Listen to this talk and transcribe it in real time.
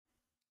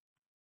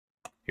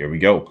Here we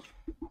go.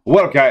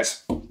 What up,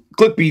 guys?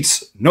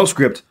 CliffBeats, no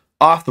script,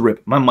 off the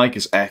rip. My mic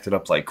is acted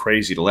up like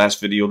crazy. The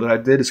last video that I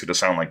did is going to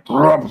sound like...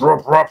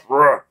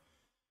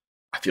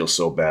 I feel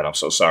so bad. I'm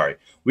so sorry.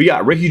 We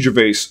got Ricky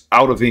Gervais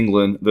out of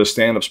England, the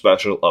stand-up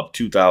special of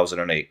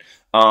 2008.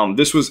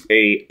 This was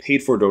a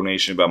paid-for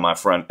donation by my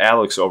friend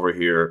Alex over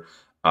here.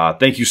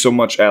 Thank you so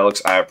much,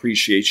 Alex. I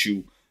appreciate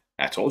you.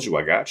 I told you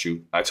I got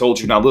you. I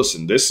told you. Now,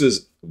 listen, this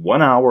is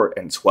 1 hour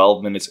and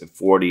 12 minutes and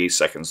 48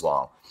 seconds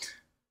long.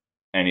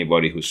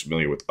 Anybody who's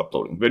familiar with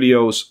uploading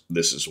videos,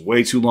 this is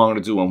way too long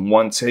to do in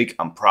one take.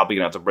 I'm probably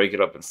going to have to break it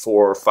up in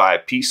 4 or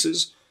 5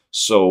 pieces.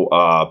 So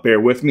bear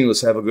with me. Let's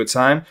have a good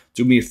time.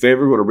 Do me a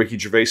favor. Go to Ricky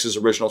Gervais's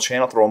original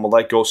channel. Throw him a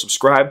like. Go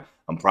subscribe.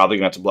 I'm probably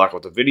going to have to block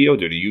out the video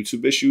due to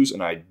YouTube issues.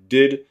 And I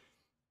did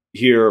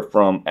hear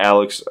from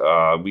Alex.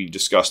 We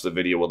discussed the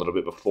video a little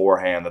bit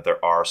beforehand that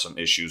there are some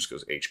issues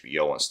because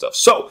HBO and stuff.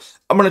 So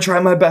I'm going to try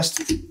my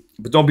best.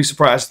 But don't be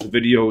surprised if the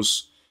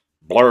video's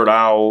blurred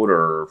out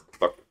or...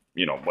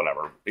 you know,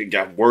 whatever. It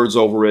got words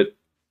over it.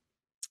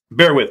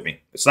 Bear with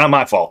me. It's not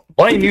my fault.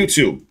 Blame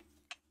YouTube.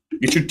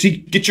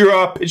 Get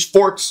your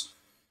pitchforks.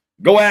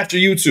 Go after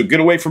YouTube. Get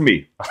away from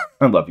me.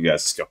 I love you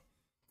guys. Let's go.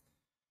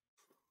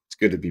 It's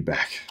good to be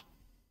back.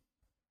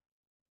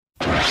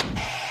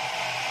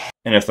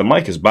 And if the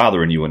mic is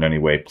bothering you in any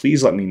way,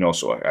 please let me know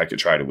so I could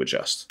try to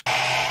adjust.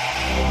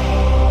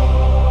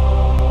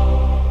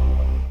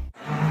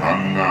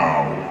 And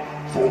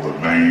now for the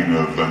main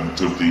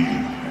event of the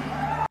evening.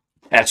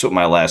 That's what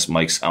my last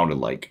mic sounded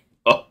like.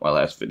 Oh, my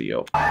last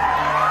video.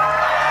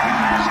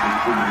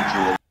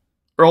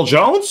 Earl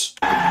Jones?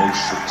 The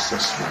most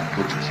successful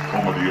British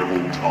comedy of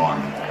all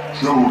time,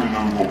 shown in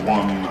over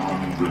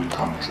 100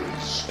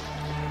 countries.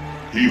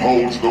 He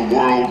holds the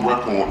world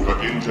record for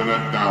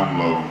internet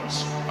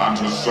downloads and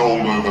has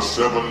sold over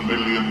 7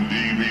 million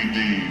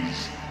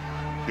DVDs.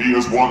 He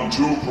has won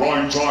 2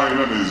 Primetime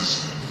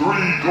Emmys, 3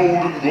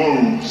 Golden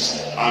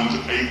Globes, and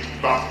 8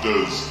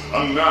 BAFTAs,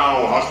 and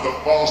now has the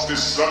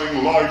fastest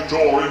selling live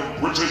tour in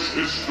British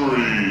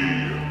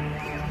history.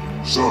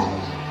 So,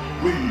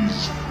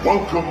 please,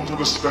 welcome to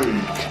the stage,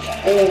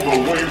 all the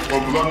way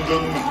from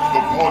London,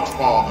 the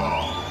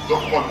Podfather, the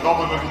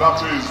phenomenon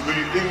that is the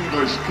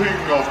English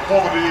king of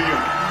comedy,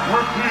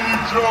 Ricky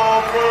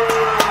Gervais!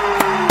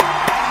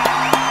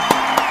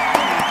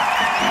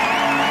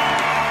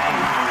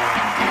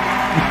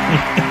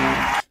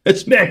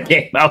 This man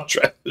came out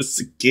Travis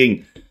the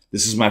King.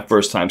 This is my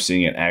first time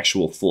seeing an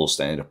actual full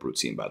stand-up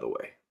routine, by the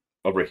way,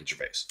 of Ricky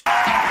Gervais.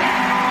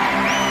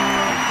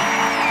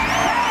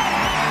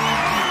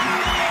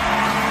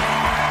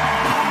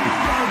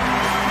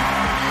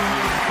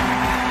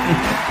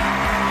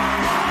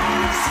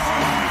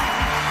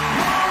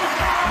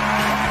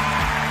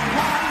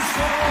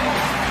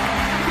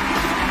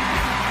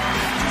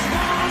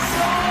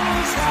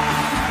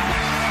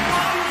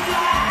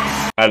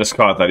 I just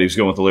caught that he was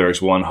going with the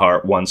lyrics, one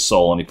heart, one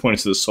soul, and he pointed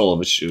to the sole of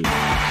his shoe. Thank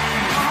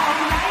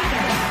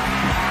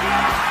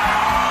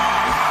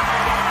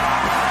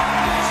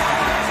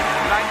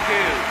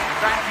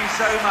you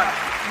so much.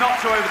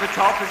 Not too over the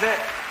top, is it?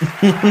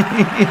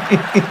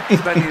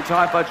 Spend the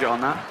entire budget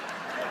on that.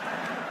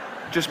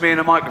 Just me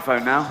and a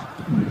microphone now.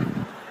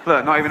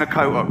 Look, not even a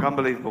coat hook,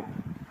 unbelievable.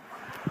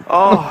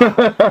 Oh,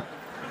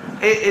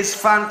 it is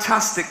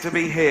fantastic to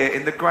be here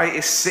in the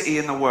greatest city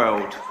in the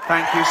world.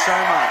 Thank you so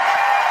much.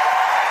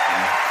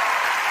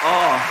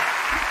 Oh,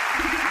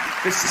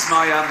 this is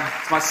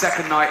my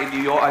second night in New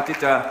York. I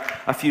did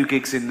a few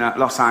gigs in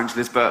Los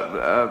Angeles, but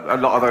a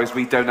lot of those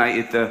we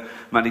donated the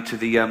money to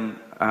the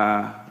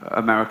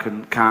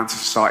American Cancer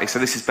Society. So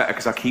this is better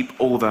because I keep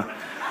all the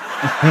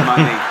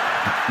money.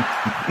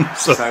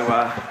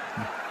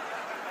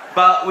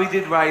 But we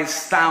did raise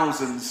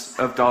thousands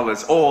of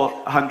dollars or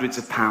hundreds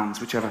of pounds,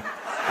 whichever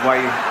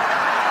way.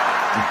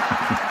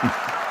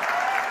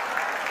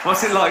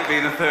 What's it like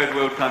being a third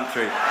world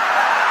country?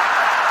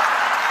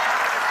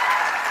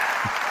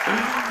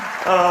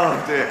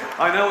 Oh dear.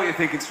 I know what you're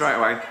thinking straight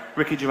away.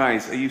 Ricky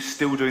Gervais, are you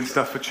still doing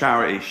stuff for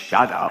charity?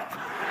 Shut up.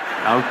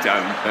 No,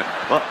 don't.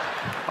 What?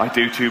 I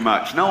do too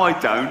much. No, I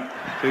don't.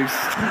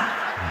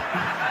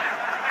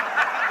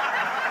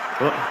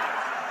 What?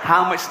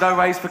 How much did I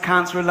raise for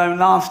cancer alone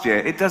last year?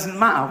 It doesn't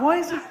matter. Why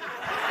is it?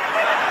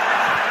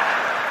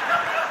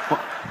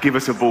 What? Give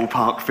us a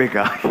ballpark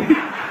figure.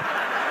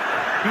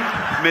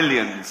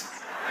 Millions.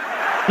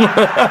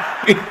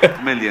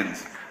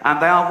 Millions. And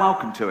they are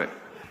welcome to it.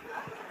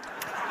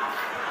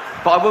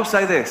 But I will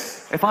say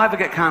this, if I ever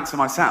get cancer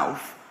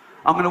myself,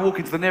 I'm going to walk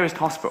into the nearest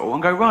hospital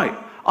and go, right,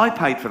 I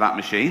paid for that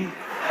machine.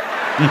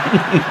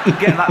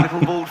 Get that little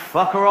bald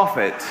fucker off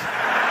it.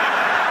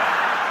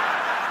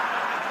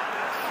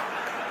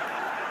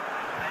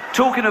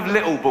 Talking of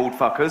little bald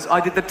fuckers,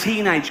 I did the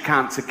teenage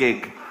cancer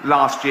gig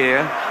last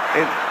year.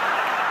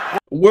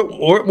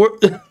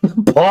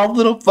 Bald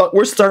little fuck.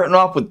 We're starting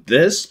off with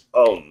this?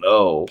 Oh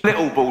no.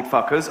 Little bald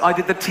fuckers, I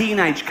did the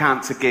teenage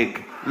cancer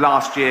gig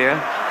last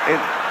year.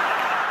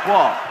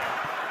 What?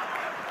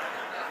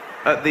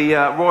 At the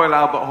Royal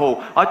Albert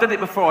Hall. I'd done it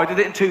before. I did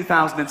it in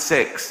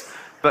 2006.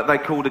 but they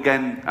called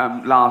again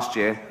last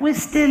year. We're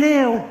still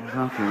ill.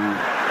 Okay,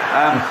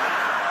 right.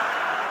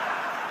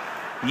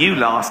 You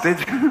lasted.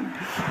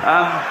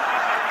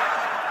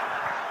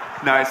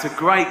 No, it's a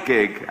great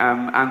gig,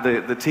 and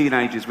the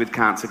teenagers with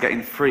cancer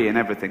getting free and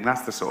everything.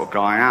 That's the sort of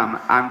guy I am.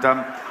 And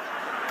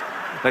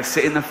they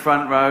sit in the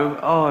front row.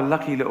 Oh,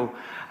 lucky little.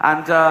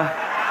 And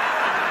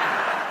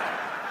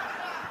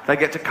they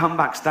get to come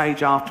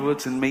backstage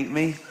afterwards and meet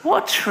me.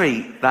 What a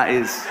treat that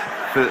is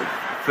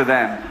for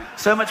them.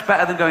 So much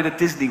better than going to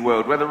Disney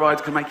World, where the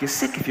rides can make you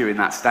sick if you're in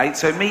that state.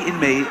 So meeting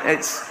me,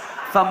 it's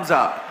thumbs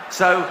up.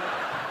 So.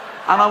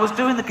 And I was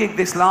doing the gig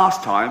this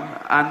last time,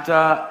 and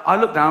I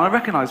looked down and I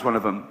recognised one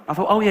of them. I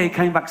thought, oh yeah, he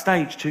came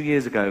backstage 2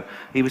 years ago.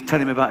 He was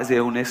telling me about his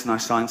illness, and I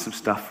signed some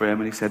stuff for him,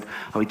 and he said,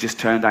 oh, he just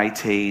turned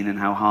 18 and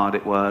how hard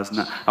it was. And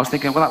I was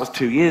thinking, well, that was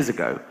 2 years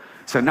ago,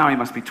 so now he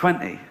must be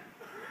 20.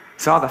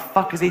 So how the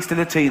fuck is he still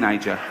a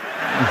teenager?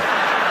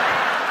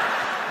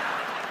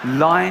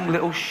 Lying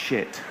little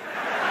shit.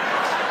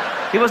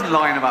 He wasn't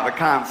lying about the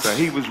cancer,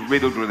 he was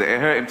riddled with it.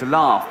 It hurt him to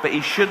laugh, but he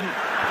shouldn't...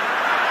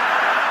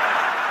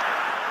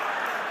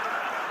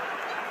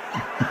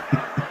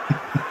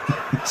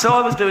 So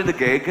I was doing the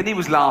gig, and he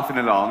was laughing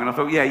along, and I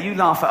thought, yeah, you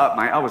laugh it up,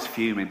 mate. I was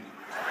fuming.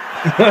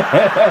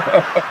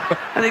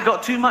 And it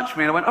got too much for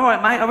me, and I went, all right,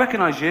 mate, I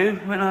recognise you.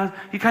 He went,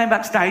 you came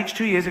backstage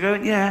 2 years ago. I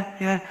went,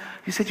 yeah.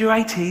 You said you're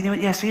 18. He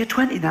went, yeah, so you're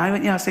 20 now. He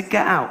went, yeah. I said,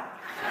 get out.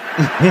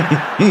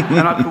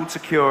 And I called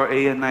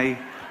security, and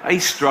he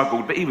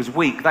struggled, but he was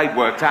weak. They'd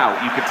worked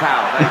out, you could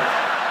tell.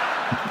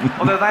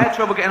 Although they had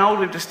trouble getting hold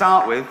of him to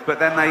start with, but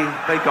then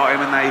they got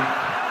him, and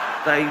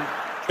they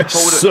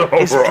so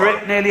his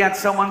drip nearly had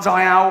someone's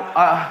eye out.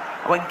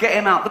 I went, get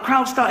him out. The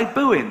crowd started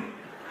booing.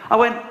 I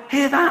went,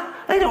 hear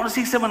that? They don't want to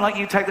see someone like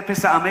you take the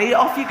piss out of me.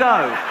 Off you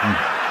go.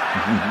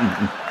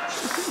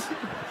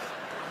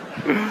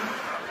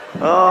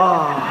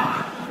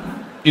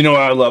 Oh. You know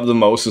what I love the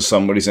most is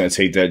somebody's going to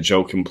take that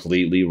joke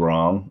completely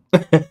wrong.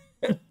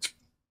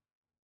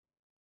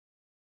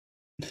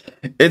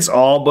 It's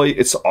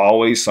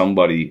always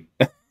somebody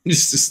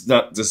just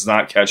does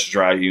not catch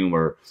dry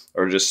humor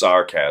or just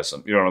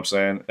sarcasm. You know what I'm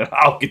saying? And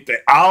I'll get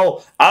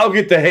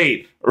the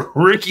hate.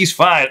 Ricky's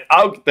fine.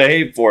 I'll get the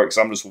hate for it because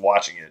I'm just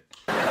watching it.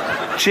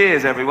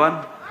 Cheers,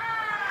 everyone.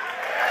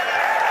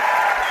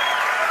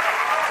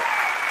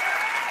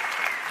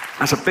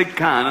 That's a big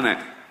can, isn't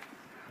it?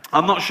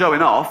 I'm not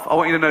showing off. I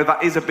want you to know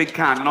that is a big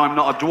can, and I'm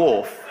not a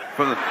dwarf.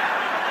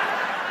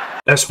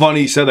 That's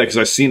funny you said that because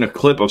I seen a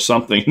clip of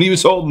something, and he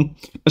was holding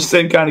the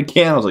same kind of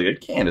can. I was like,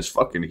 that can is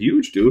fucking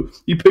huge, dude.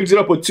 He picked it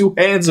up with 2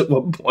 hands at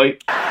one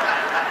point.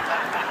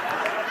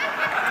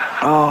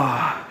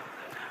 Oh,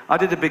 I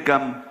did a big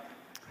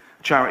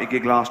charity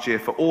gig last year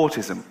for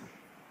autism.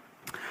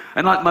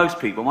 And like most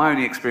people, my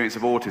only experience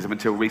of autism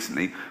until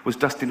recently was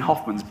Dustin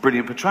Hoffman's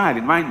brilliant portrayal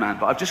in Rain Man.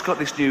 But I've just got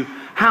this new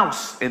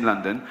house in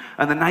London,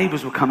 and the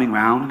neighbours were coming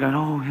round and going,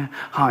 oh, yeah,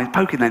 hi,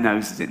 poking their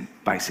noses in,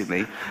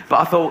 basically. But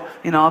I thought,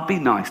 you know, I'd be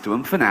nice to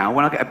them for now.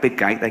 When I get a big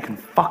gate, they can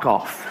fuck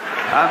off.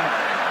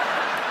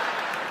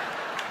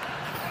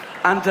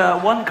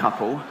 One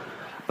couple,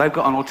 they've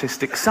got an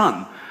autistic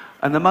son.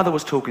 And the mother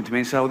was talking to me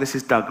and said, oh, this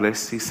is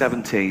Douglas, he's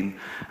 17,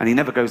 and he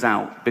never goes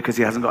out because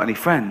he hasn't got any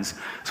friends.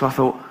 So I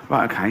thought,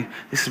 right, okay,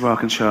 this is where I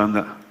can show him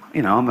that,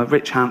 you know, I'm a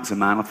rich, handsome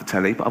man off the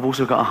telly, but I've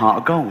also got a heart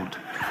of gold.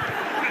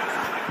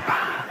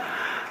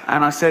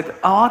 And I said,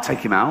 oh, I'll take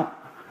him out.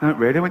 I went,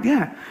 really? I went,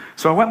 yeah.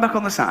 So I went back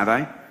on the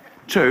Saturday,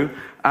 true,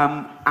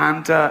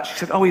 and she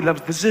said, oh, he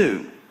loves the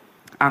zoo.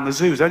 And the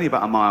zoo's only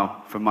about a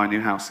mile from my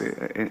new house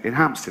in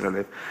Hampstead I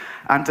live.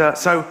 And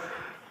so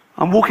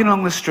I'm walking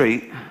along the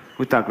street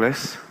with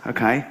Douglas,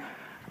 okay,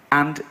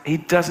 and he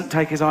doesn't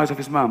take his eyes off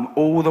his mum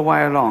all the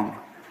way along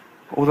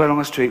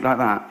the street like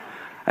that.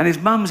 And his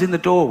mum's in the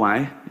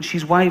doorway, and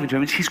she's waving to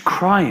him, and she's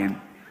crying,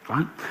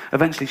 right?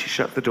 Eventually she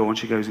shuts the door and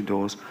she goes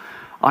indoors.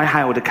 I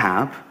hailed a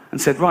cab and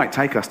said, right,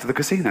 take us to the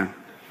casino.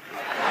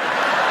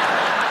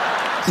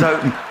 So,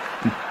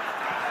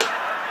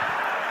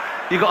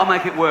 you've got to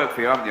make it work for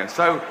you, haven't you?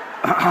 So,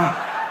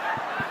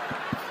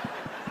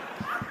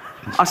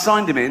 I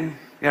signed him in.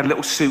 He had a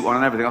little suit on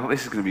and everything. I thought,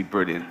 this is going to be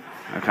brilliant,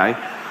 okay?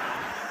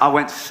 I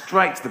went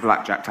straight to the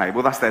blackjack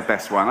table. That's their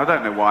best one. I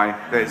don't know why.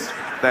 They're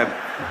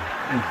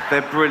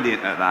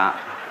brilliant at that.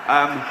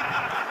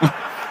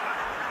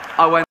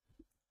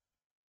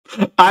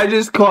 I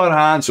just caught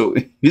on. So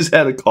he's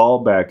had a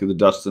callback to the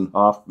Dustin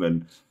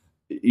Hoffman.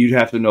 You'd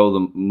have to know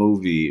the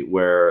movie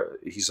where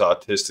he's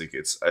autistic.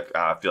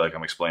 I feel like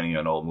I'm explaining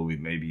an old movie.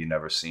 Maybe you've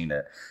never seen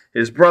it.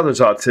 His brother's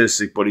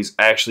autistic, but he's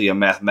actually a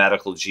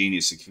mathematical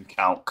genius. He can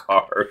count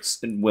cards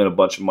and win a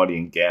bunch of money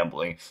in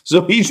gambling.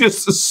 So he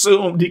just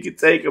assumed he could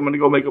take them and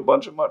go make a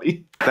bunch of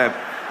money. They're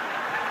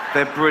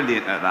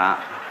brilliant at that.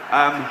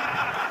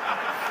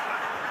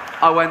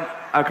 I went,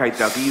 okay,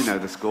 Dougie, you know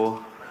the score.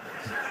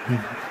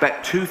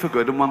 Bet 2 for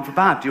good and 1 for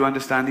bad. Do you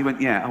understand? He went,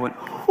 yeah. I went,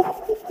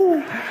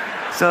 hoo.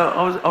 So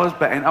I was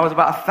betting. I was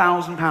about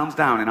 £1,000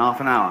 down in half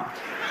an hour.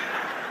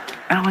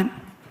 And I went,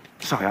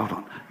 sorry, hold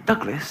on.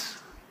 Douglas,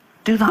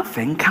 do that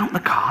thing, count the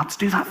cards,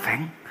 do that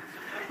thing.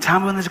 tell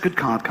me when there's a good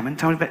card coming,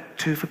 tell me about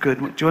 2 for good.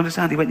 Do you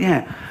understand? He went,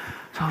 yeah.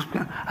 So I was,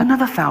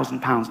 another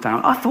 £1,000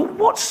 down. I thought,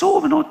 what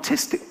sort of an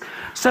autistic...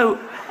 So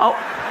I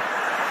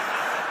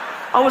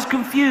was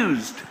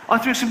confused. I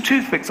threw some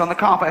toothpicks on the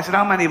carpet. I said,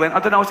 how many? He went, I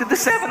don't know. I said, there's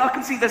 7. I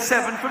can see there's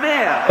 7 from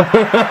here.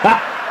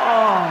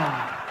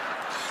 Oh.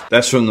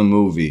 That's from the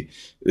movie.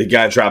 The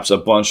guy drops a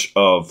bunch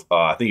of,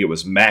 I think it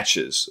was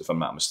matches, if I'm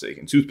not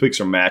mistaken.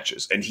 Toothpicks or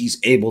matches. And he's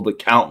able to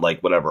count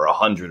like whatever,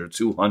 100 or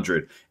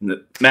 200 in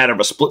the matter of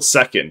a split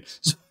second.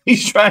 So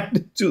he's trying to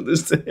do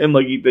this to him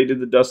like they did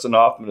to Dustin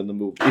Hoffman in the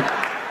movie.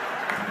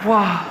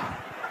 Wow.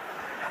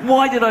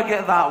 Why did I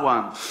get that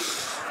one?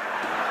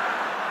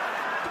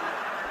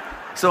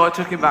 So I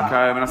took him back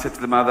home and I said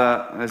to the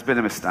mother, there's been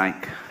a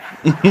mistake.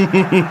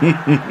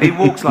 He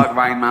walks like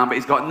Rain Man, but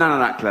he's got none of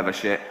that clever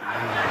shit.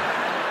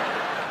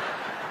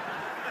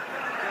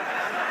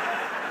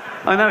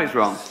 I know it's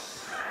wrong.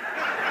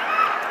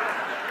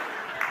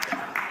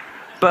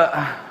 But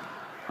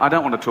I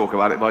don't want to talk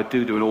about it, but I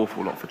do an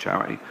awful lot for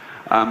charity.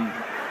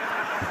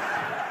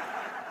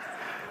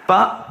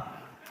 But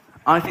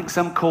I think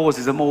some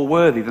causes are more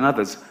worthy than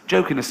others.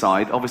 Joking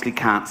aside, obviously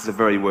cancer is a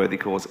very worthy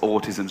cause,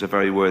 autism's a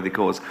very worthy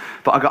cause.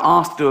 But I got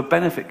asked to do a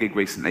benefit gig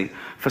recently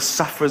for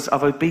sufferers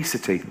of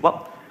obesity.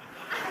 What?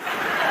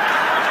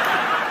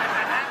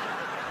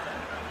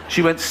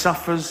 She went,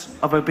 sufferers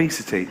of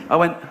obesity. I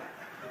went,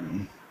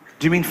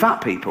 do you mean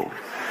fat people?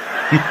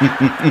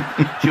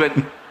 She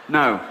went,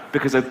 no,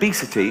 because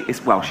obesity is,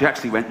 well, she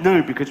actually went,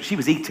 no, because she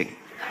was eating.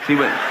 She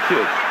went,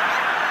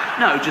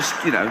 no, just,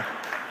 you know,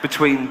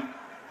 between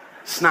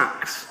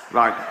snacks,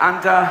 right?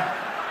 And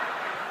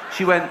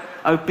she went,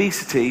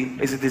 obesity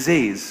is a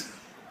disease.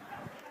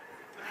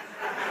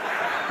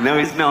 No,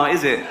 it's not,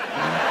 is it?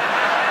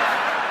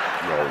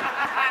 No.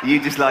 You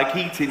just like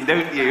eating,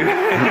 don't you?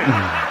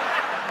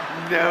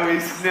 No,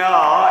 it's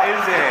not,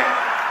 is it?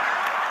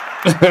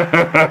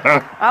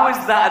 How is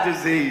that a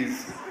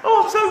disease?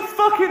 Oh, I'm so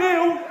fucking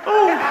ill.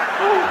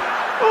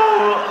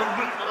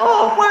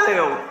 I'm well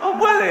ill. I'm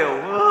well ill.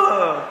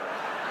 Oh.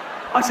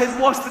 I said,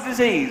 what's the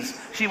disease?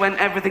 She went,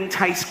 everything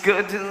tastes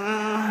good.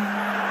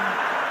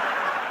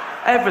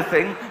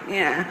 Everything?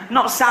 Yeah.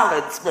 Not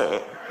salads.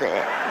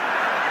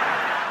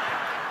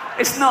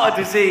 It's not a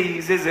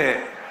disease, is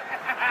it?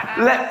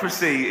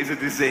 Leprosy is a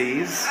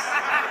disease.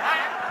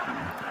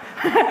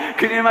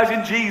 Can you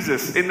imagine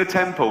Jesus in the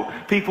temple?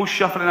 People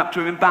shuffling up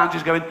to him in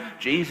bandages going,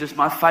 Jesus,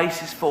 my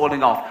face is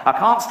falling off. I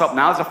can't stop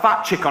now. There's a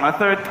fat chick on her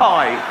 3rd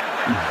pie.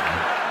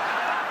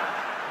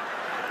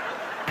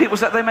 People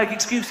say, they make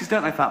excuses,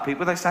 don't they, fat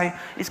people? They say,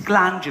 it's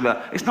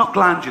glandular. It's not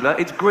glandular,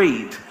 it's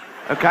greed.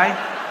 Okay?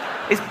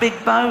 It's big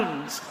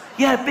bones.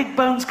 Yeah, big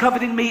bones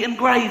covered in meat and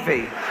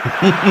gravy.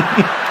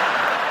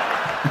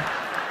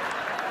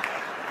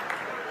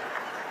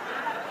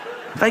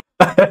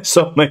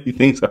 So many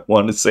things I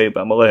want to say,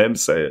 but I'm going to let him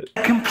say it.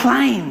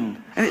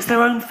 Complain, and it's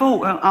their own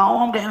fault. Oh,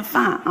 I'm getting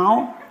fat.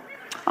 Oh,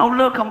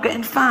 look, I'm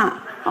getting fat.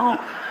 Oh,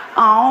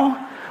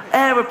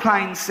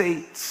 aeroplane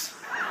seats.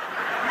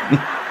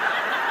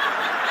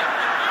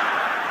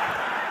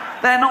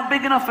 They're not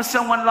big enough for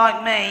someone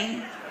like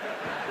me.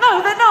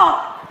 No, they're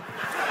not.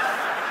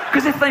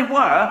 Because if they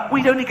were,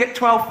 we'd only get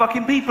 12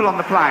 fucking people on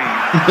the plane.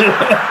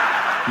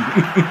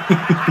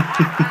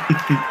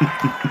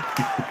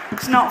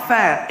 It's not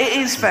fair. It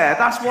is fair.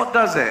 That's what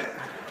does it.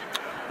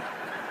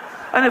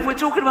 And if we're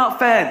talking about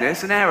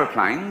fairness and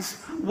aeroplanes,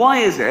 why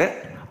is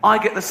it I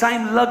get the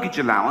same luggage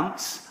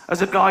allowance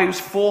as a guy who's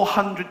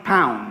 400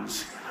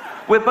 pounds?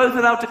 We're both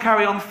allowed to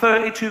carry on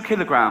 32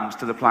 kilograms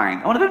to the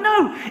plane. I want to go,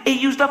 no, he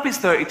used up his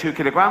 32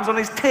 kilograms on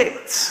his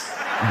tits.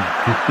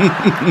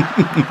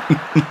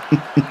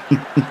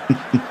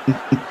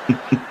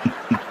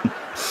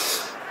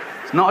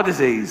 It's not a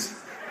disease.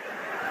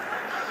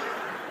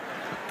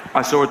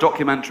 I saw a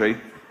documentary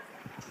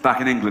back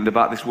in England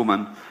about this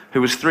woman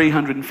who was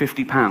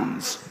 350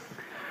 pounds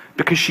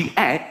because she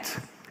ate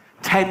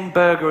 10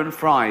 burger and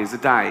fries a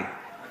day.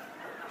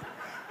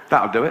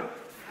 That'll do it.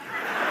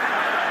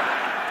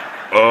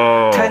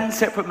 Oh. 10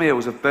 separate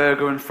meals of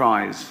burger and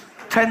fries.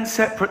 10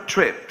 separate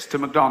trips to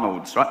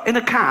McDonald's, right? In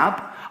a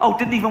cab. Oh,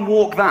 didn't even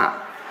walk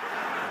that.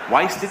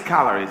 Wasted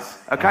calories,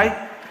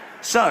 okay?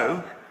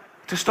 So,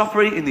 to stop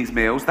her eating these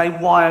meals, they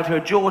wired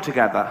her jaw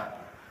together.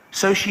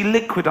 So she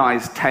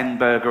liquidized 10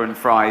 burger and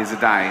fries a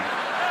day.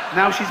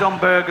 Now she's on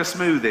burger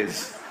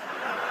smoothies.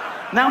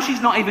 Now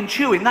she's not even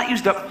chewing. That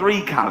used up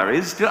 3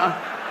 calories.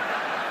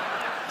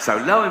 So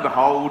lo and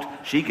behold,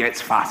 she gets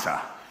fatter.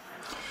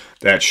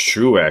 That's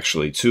true,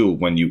 actually, too.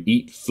 When you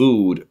eat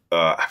food,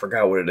 I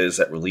forgot what it is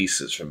that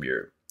releases from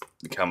your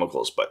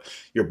chemicals, but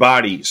your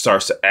body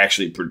starts to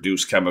actually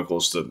produce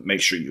chemicals to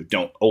make sure you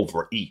don't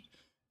overeat.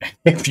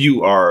 If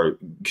you are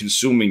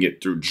consuming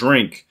it through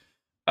drink,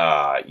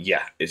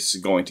 yeah, it's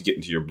going to get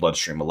into your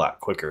bloodstream a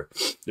lot quicker.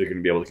 You're going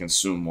to be able to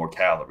consume more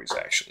calories,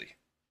 actually.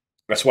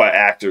 That's why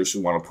actors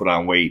who want to put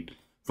on weight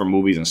for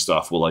movies and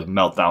stuff will like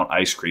melt down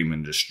ice cream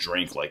and just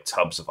drink like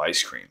tubs of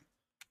ice cream.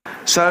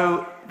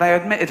 So they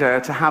admitted her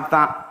to have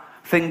that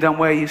thing done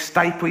where you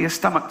staple your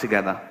stomach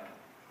together.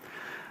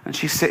 And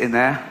she's sitting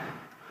there.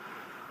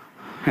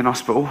 in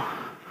hospital,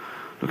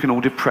 looking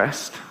all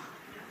depressed.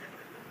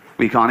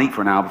 Well, you can't eat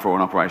for an hour before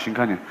an operation,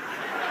 can you?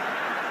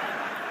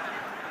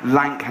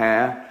 Lank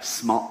hair,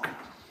 smock.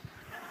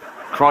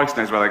 Christ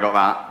knows where they got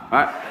that,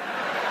 right?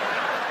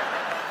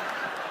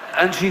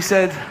 And she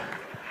said,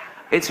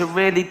 it's a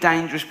really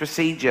dangerous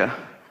procedure,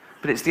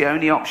 but it's the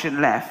only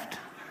option left.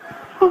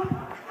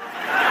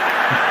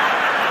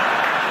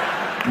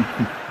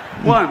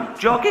 One,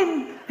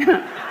 jogging. You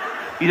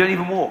don't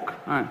even walk.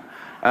 Right.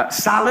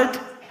 Salad.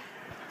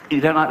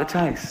 You don't like the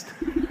taste.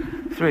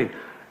 3,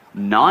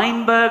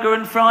 9 burger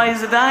and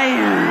fries a day.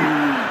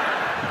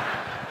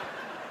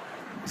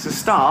 It's a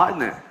start,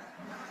 isn't it?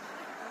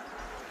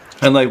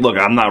 And like, look,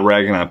 I'm not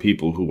ragging on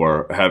people who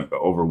have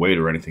overweight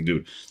or anything,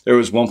 dude. There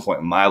was one point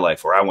in my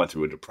life where I went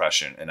through a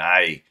depression, and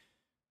I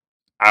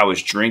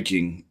was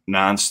drinking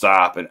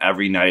nonstop, and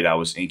every night I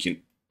was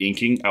inking.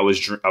 I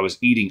was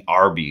eating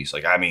Arby's.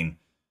 Like, I mean,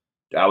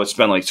 I would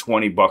spend like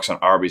 $20 on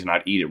Arby's, and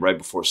I'd eat it right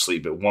before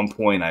sleep. At one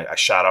point, I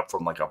shot up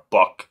from like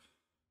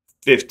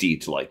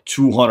 $150 to like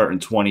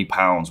 220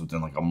 pounds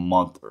within like a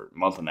month or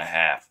month and a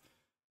half.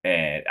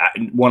 And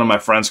one of my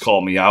friends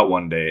called me out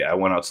one day. I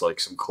went out to like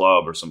some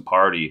club or some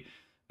party,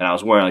 and I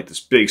was wearing like this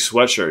big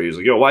sweatshirt. He was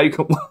like, "Yo,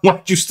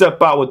 why'd you step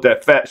out with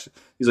that fat?"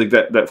 He's like,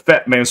 that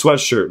fat man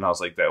sweatshirt. And I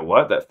was like, "That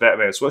what? That fat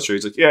man sweatshirt?"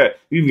 He's like, "Yeah,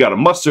 you even got a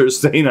mustard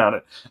stain on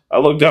it." I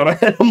looked down, I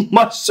had a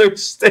mustard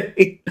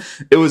stain.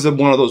 It was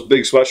one of those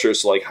big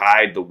sweatshirts to like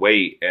hide the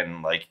weight,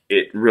 and like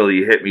it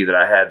really hit me that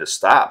I had to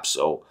stop.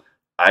 So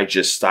I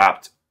just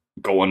stopped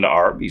going to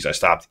Arby's. I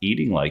stopped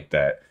eating like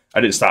that. I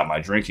didn't stop my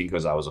drinking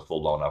because I was a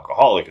full-blown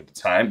alcoholic at the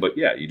time. But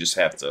yeah, you just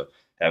have to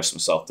have some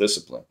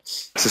self-discipline.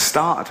 It's a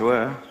starter to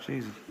her.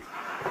 Jesus.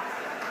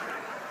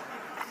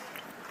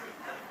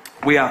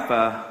 We have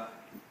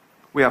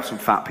some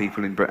fat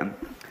people in Britain,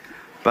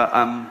 but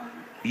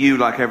you,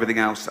 like everything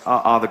else,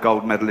 are the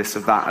gold medalists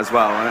of that as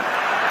well, right?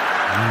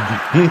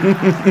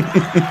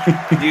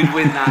 You'd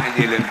win that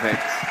in the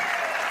Olympics.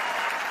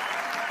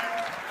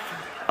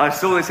 I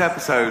saw this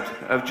episode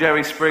of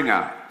Jerry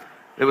Springer.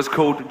 It was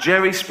called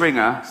Jerry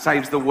Springer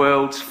Saves the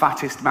World's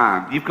Fattest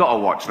Man. You've got to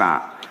watch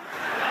that.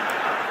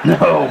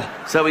 No.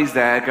 So he's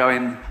there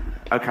going,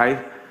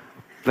 okay,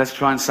 let's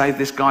try and save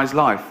this guy's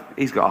life.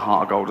 He's got a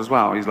heart of gold as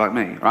well. He's like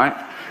me, right?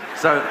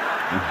 So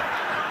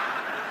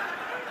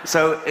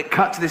it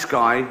cut to this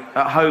guy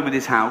at home in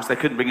his house. They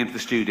couldn't bring him to the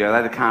studio. They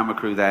had a camera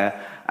crew there.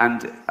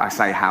 And I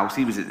say house,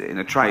 he was in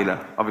a trailer,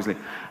 obviously.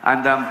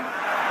 And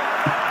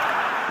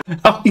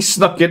oh, he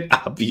snuck in,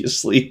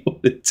 obviously.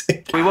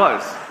 He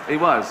was. He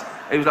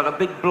was like a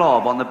big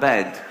blob on the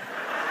bed.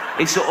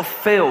 He sort of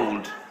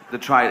filled the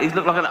trailer. He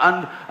looked like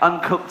an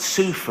uncooked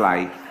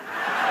souffle.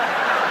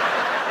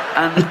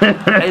 And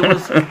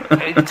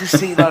you just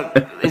see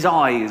like his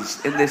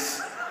eyes in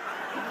this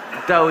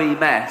doughy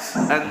mess.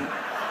 And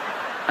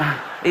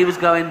he was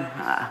going,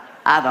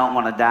 I don't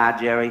want to die,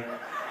 Jerry.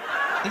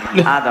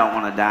 I don't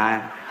want to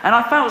die. And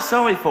I felt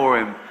sorry for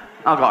him.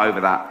 I got over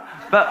that.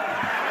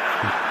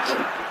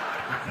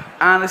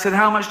 And I said,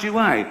 how much do you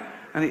weigh?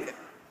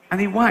 And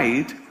he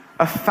weighed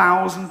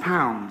 1,000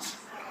 pounds.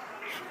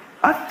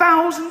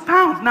 1,000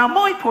 pounds. Now,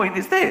 my point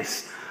is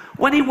this.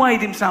 When he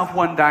weighed himself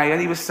one day and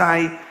he was,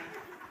 say,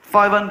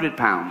 500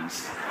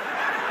 pounds,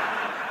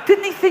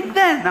 didn't he think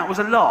then that was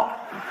a lot?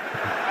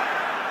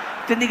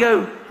 Didn't he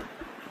go,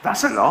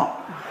 that's a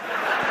lot?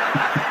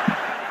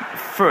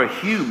 For a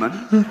human.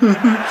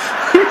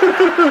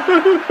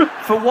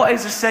 For what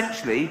is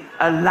essentially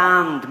a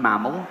land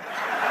mammal.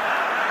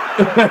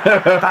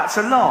 That's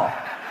a lot.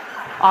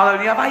 I'll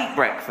only have 8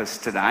 breakfasts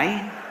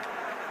today.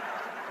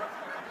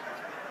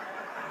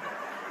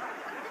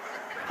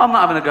 I'm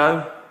not having a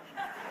go.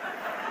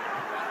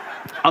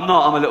 I'm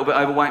a little bit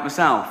overweight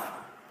myself.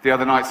 The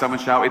other night someone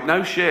shouted,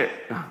 no shit.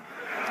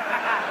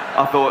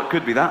 I thought it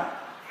could be that.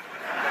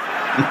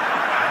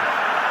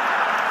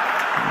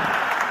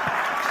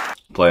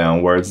 Play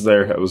on words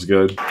there, that was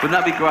good. Wouldn't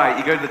that be great?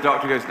 You go to the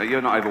doctor, he goes, no,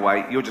 you're not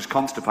overweight, you're just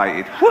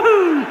constipated.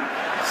 Woohoo!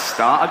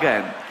 Start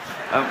again.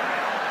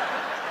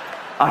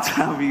 I'll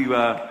tell you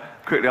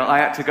quickly, I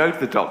had to go to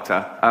the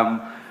doctor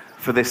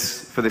for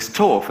this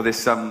tour, for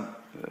this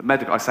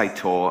medical, I say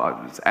tour,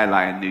 it's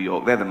LA and New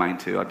York, they're the main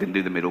two, I didn't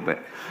do the middle bit.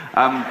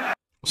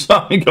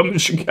 Something coming to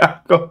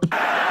Chicago.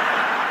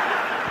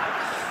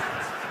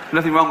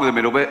 Nothing wrong with the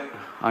middle bit,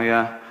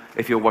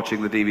 if you're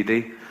watching the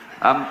DVD.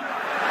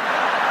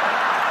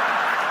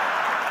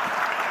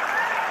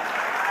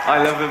 I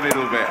love the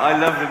middle bit, I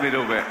love the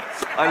middle bit.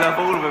 I love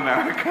all of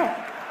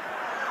America.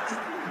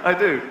 I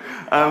do.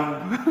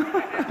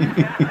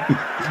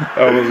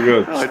 That was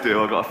good. I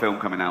do, I've got a film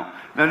coming out.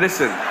 Now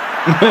listen.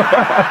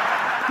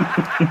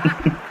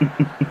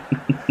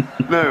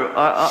 No,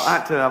 I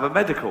had to have a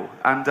medical,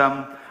 and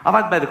I've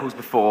had medicals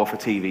before for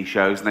TV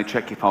shows, and they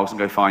check your pulse and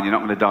go, fine, you're not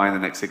going to die in the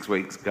next 6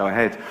 weeks, go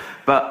ahead.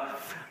 But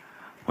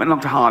went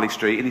along to Harley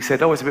Street, and he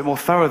said, oh, it's a bit more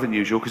thorough than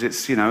usual, because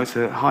it's, you know, it's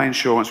a high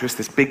insurance risk,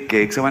 this big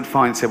gig. So I went,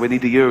 fine. He said, we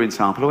need a urine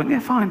sample. I went, yeah,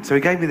 fine. So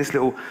he gave me this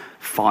little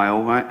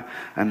file, right?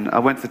 And I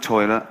went to the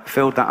toilet,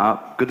 filled that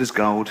up, good as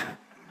gold,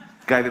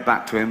 gave it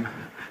back to him,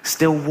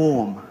 still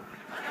warm.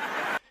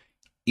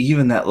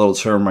 even that little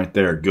term right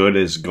there, good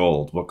as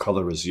gold. What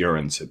color is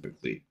urine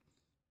typically?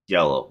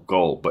 Yellow,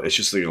 gold. But it's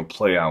just like a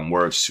play on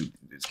words.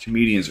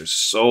 Comedians are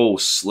so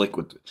slick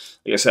with it.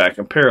 Like I said, I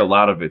compare a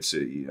lot of it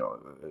to, you know,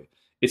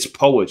 it's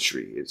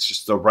poetry. It's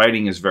just the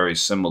writing is very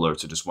similar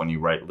to just when you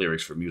write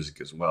lyrics for music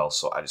as well.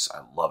 So I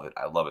love it.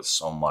 I love it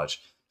so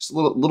much. Just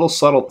little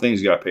subtle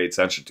things you gotta pay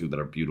attention to that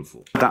are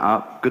beautiful. That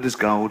up, good as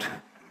gold.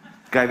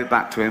 Gave it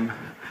back to him.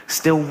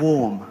 Still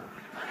warm.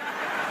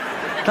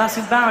 That's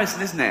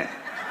embarrassing, isn't it?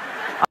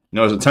 You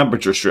know, there's a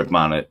temperature strip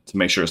on it to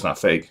make sure it's not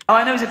fake. Oh,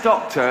 I know he's a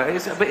doctor,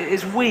 but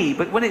it's wee.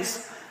 But when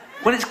it's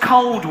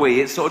cold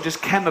wee, it's sort of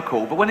just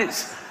chemical. But when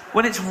it's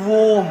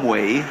warm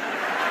wee,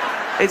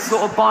 it's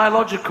sort of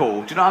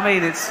biological. Do you know what I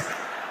mean?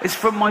 It's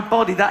from my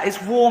body. That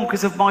is warm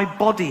because of my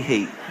body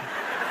heat.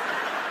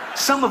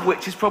 Some of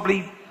which is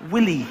probably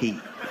willy heat.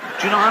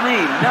 Do you know what I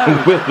mean?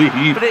 No, willy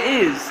heat. But it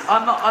is.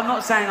 I'm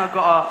not saying I've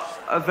got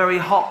a very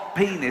hot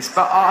penis,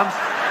 but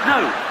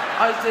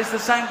it's the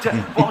same.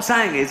 What I'm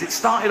saying is, it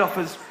started off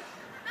as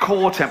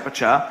core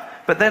temperature,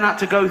 but then had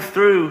to go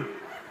through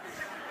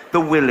the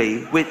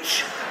willy,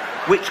 which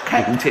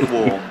kept it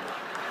warm,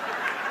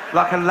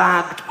 like a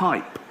lagged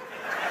pipe.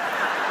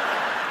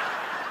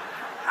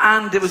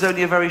 And it was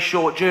only a very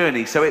short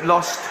journey, so it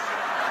lost.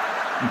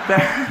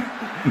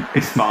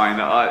 It's fine.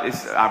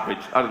 It's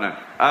average. I don't know.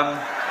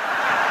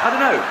 I don't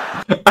know.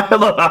 I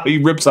love how he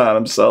rips on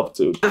himself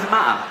too. Doesn't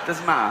matter.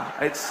 Doesn't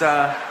matter. It's.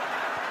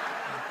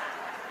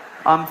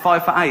 I'm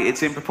 5'8".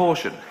 It's in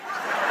proportion.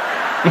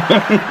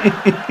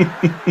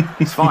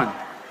 It's fine.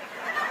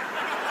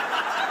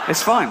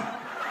 It's fine.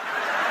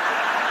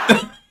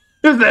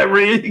 Is that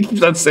real? He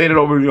keeps on saying it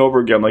over and over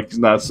again like he's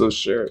not so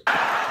sure.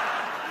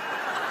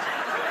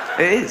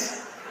 It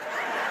is.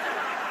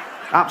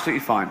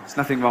 Absolutely fine. There's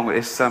nothing wrong with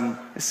it.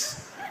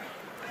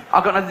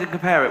 I've got nothing to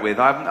compare it with.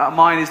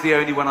 Mine is the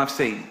only one I've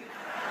seen.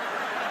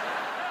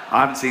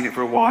 I haven't seen it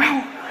for a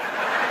while.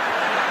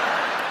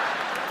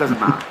 Doesn't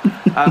matter.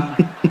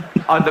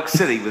 I'd look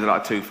silly with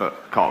like a 2-foot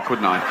cock,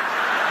 wouldn't I?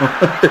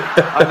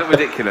 I'd look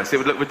ridiculous. It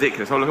would look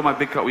ridiculous. Oh, look at my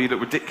big cock. Well, you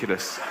look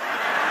ridiculous.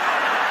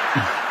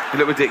 You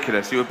look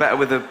ridiculous. You were better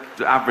with the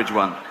average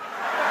one.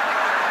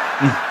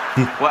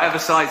 Whatever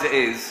size it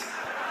is,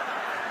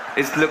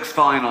 it looks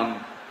fine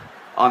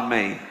on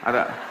me.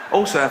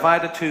 Also, if I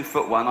had a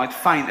 2-foot one, I'd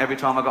faint every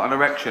time I got an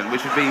erection,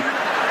 which would be...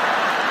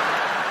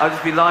 I'd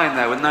just be lying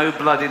there with no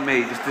blood in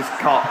me, just this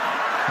cock.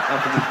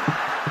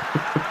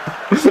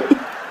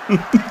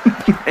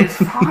 It's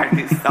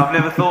fine. I've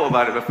never thought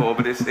about it before,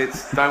 but it's.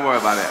 Don't worry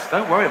about it.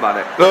 Don't worry about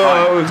it.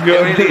 Oh, it was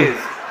good. It really is.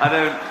 I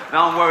don't.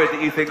 Now I'm worried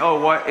that you think, oh,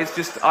 what? It's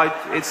just.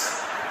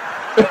 It's.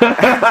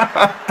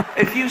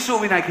 If you saw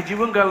me naked, you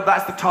wouldn't go,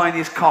 "That's the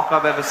tiniest cock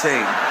I've ever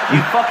seen."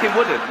 You fucking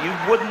wouldn't. You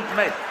wouldn't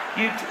make.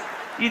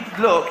 You'd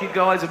look. You'd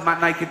go, "As a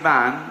naked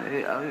man."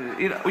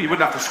 You know, well, you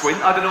wouldn't have to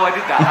squint. I don't know. I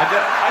did that. I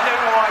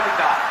don't know why I did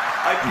that.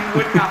 You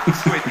wouldn't have to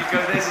squint. You'd go,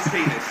 "There's his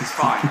penis. It's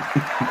fine."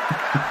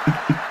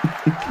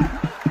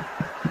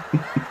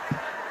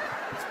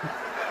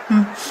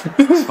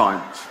 It's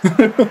fine.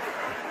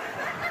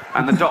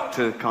 And the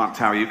doctor can't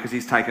tell you because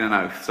he's taken an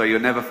oath, so you'll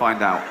never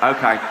find out.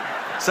 Okay.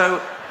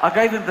 So I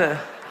gave him the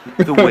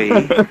wee.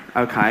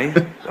 Okay.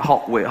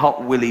 Hot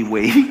willy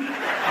wee.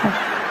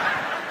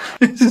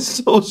 This is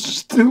so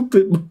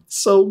stupid, but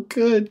so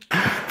good.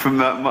 From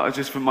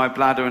my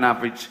bladder and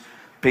average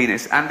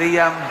penis, and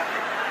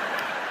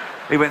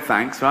he went,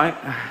 "Thanks," right?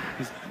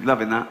 He's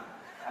loving that.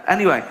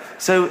 Anyway,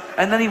 so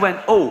and then he went,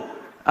 "Oh,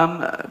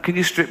 can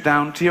you strip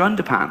down to your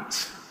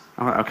underpants?"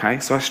 I went, "Okay."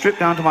 So I stripped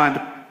down to my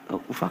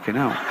oh, fucking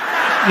hell.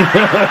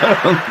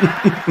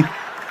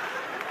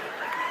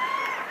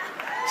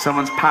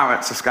 Someone's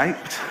parrots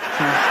escaped.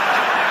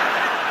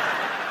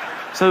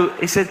 So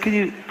he said, can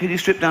you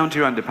strip down to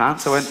your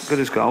underpants? I went, good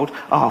as gold.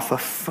 Oh,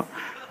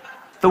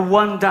 the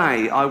one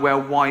day I wear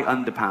white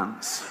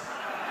underpants.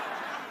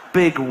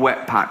 Big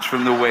wet patch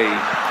from the wee.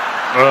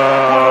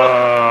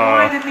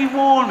 Why didn't he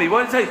warn me?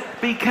 Why didn't he say,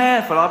 be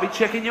careful, I'll be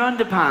checking your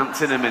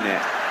underpants in a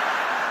minute?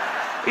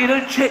 You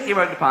don't check your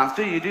underpants,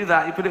 do you? You do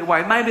that, you put it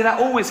away. Maybe that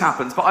always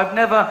happens, but I've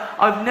never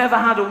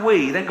had a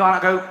wee, then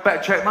go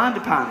better check my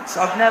underpants.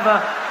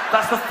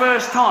 That's the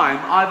first time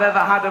I've ever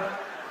had a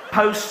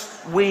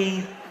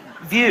post-wee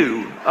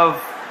view of...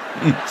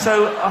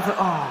 So I thought,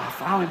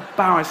 oh, how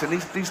embarrassing.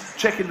 He's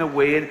checking the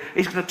wee, and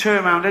he's going to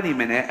turn around any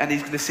minute, and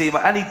he's going to see...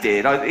 And he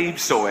did, he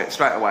saw it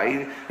straight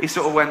away. He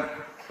sort of went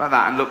like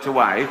that and looked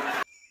away.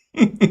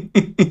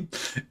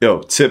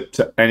 Yo, tip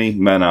to any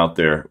men out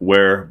there: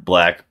 wear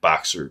black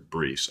boxer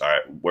briefs. All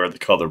right, wear the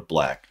color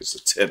black. It's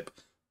a tip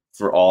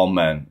for all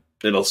men.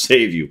 It'll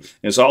save you.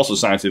 And it's also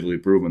scientifically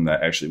proven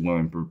that actually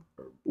women,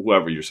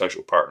 whoever your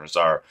sexual partners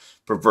are,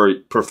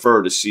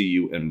 prefer to see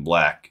you in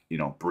black, you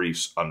know,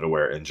 briefs,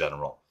 underwear in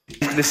general.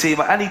 To see,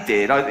 and he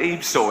did.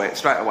 He saw it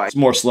straight away. It's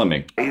more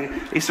slimming.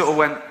 He sort of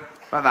went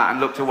like that and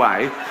looked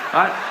away.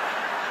 Right?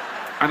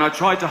 And I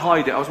tried to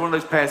hide it. I was one of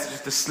those pairs that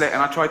just a slit,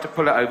 and I tried to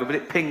pull it over, but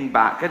it pinged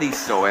back, and he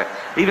saw it.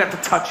 He even had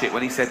to touch it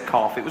when he said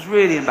cough. It was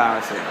really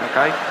embarrassing,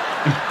 okay?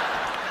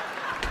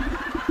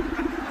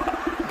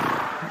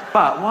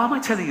 But why am I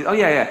telling you? Oh,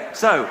 yeah.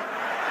 So,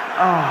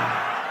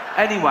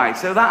 anyway,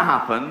 so that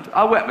happened.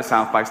 I wet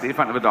myself, basically, in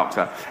front of a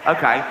doctor.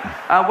 Okay.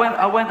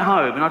 I went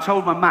home and I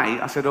told my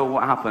mate, I said, oh,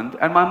 what happened?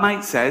 And my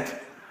mate said,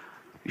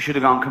 you should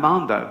have gone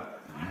commando.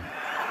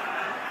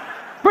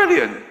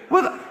 Brilliant.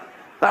 Well, that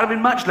would have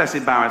been much less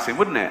embarrassing,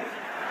 wouldn't it?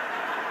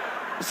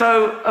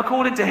 So,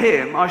 according to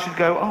him, I should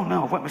go, oh,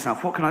 no, I've wet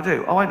myself. What can I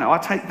do? Oh, I know. I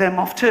take them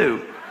off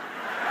too.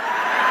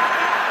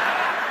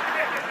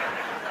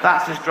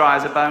 That's as dry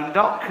as a bone,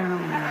 Doc.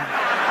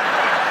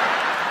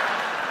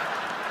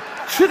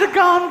 Should have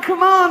gone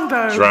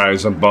commando. Dry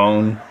as a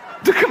bone.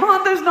 Do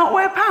commandos not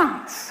wear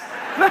pants?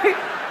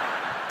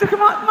 The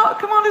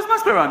commandos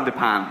must wear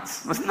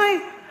underpants, mustn't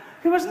they?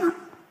 They mustn't.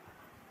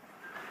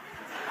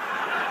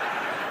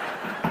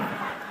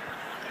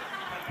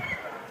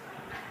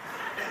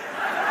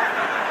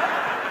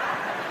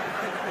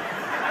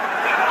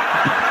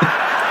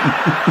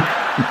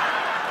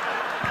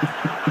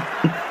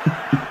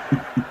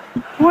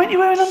 Why aren't you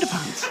wearing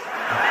underpants?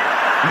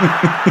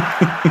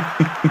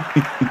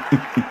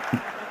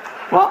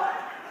 What?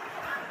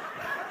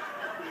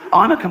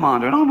 I'm a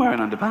commander and I'm wearing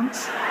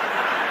underpants.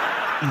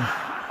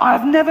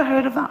 I've never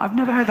heard of that. I've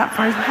never heard that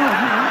phrase before.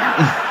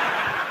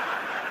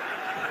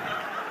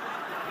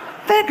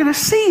 They're going to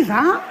see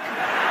that.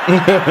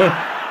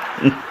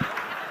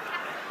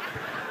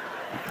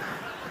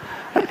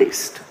 At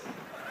least.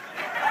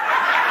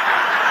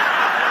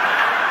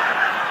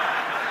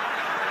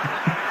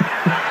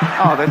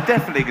 Oh, they're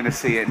definitely going to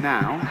see it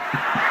now.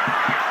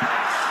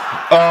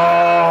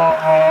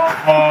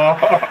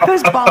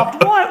 There's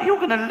barbed wire. You're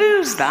going to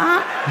lose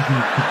that.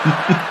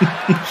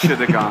 Should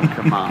have gone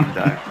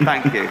commando.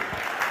 Thank you.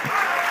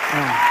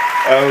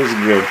 That was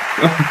good.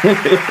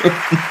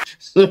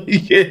 So you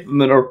gave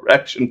him an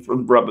erection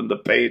from rubbing the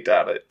paint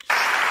at it.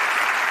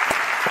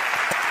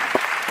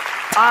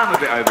 I'm a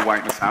bit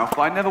overweight myself,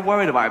 but I never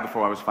worried about it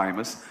before I was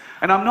famous.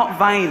 And I'm not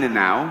vain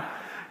now.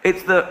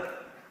 It's that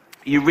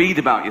you read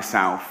about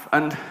yourself,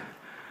 and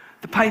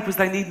the papers,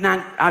 they need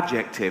an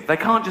adjective. They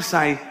can't just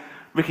say,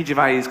 Ricky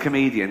Gervais,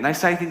 comedian. They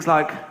say things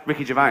like,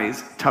 Ricky Gervais,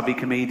 tubby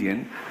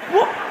comedian.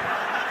 What?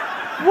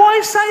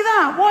 Why say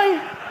that?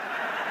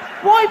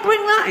 Why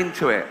bring that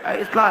into it?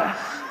 It's like,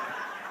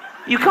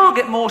 you can't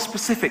get more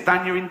specific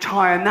than your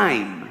entire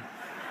name.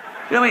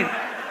 You know what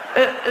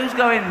I mean? Who's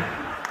going,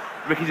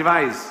 Ricky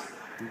Gervais?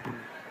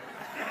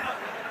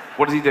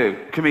 What does he do?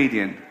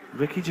 Comedian.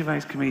 Ricky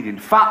Gervais, comedian.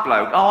 Fat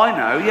bloke. Oh, I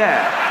know,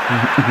 yeah.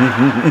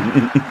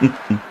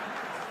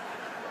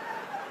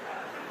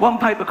 One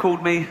paper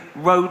called me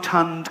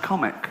rotund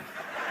comic.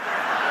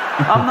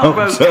 I'm not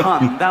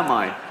rotund, am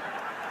I?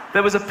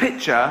 There was a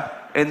picture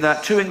in the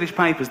 2 English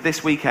papers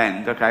this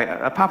weekend, okay?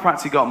 A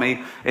paparazzi got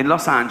me in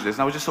Los Angeles,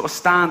 and I was just sort of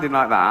standing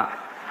like that.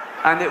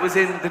 And it was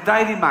in the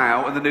Daily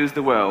Mail and the News of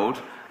the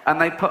World,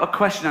 and they put a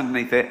question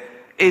underneath it,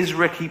 is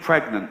Ricky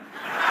pregnant?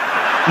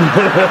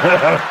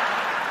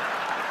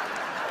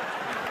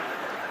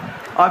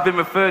 I've been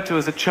referred to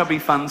as a chubby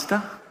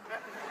funster.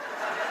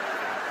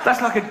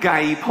 That's like a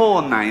gay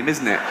porn name,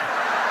 isn't it?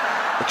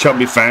 A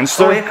chubby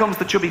fanster? Oh, here comes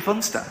the chubby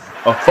funster.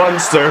 A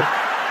funster.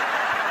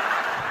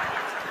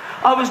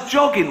 I was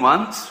jogging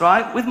once,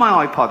 right, with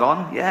my iPod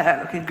on. Yeah,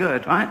 looking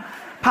good, right?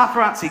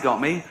 Paparazzi got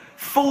me.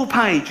 Full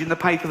page in the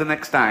paper the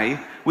next day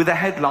with a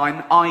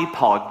headline,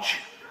 iPodge.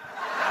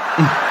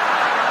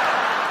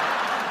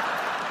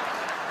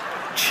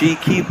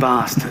 Cheeky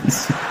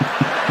bastards.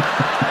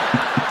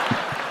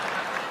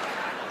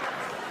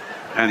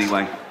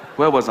 Anyway,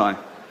 where was I?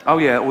 Oh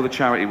yeah, all the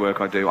charity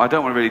work I do. I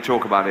don't want to really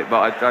talk about it,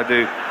 but I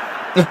do.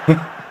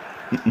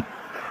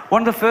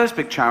 One of the first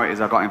big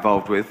charities I got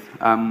involved with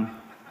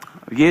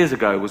years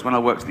ago was when I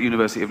worked at the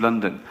University of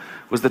London,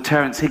 was the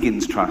Terence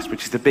Higgins Trust,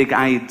 which is the big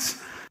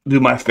AIDS...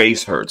 Dude, my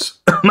face hurts.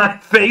 My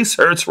face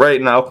hurts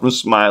right now from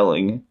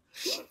smiling.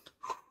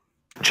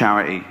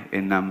 ...charity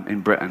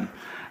in Britain.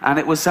 And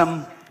it was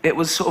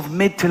sort of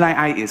mid to late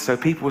 80s, so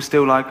people were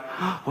still like,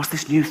 oh, what's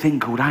this new thing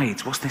called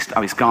AIDS? What's this?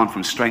 Oh, it's gone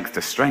from strength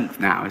to strength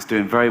now. It's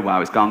doing very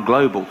well. It's gone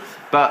global.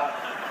 But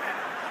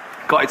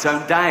got its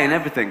own day and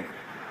everything.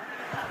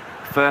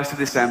 1st of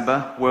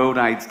December, World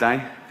AIDS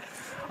Day.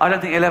 I don't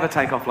think it'll ever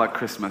take off like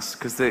Christmas,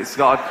 because it's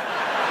got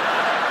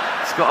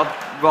a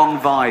wrong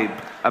vibe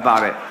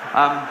about it.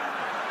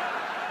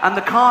 And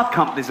the card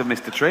companies have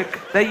missed a trick.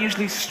 They're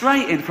usually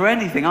straight in for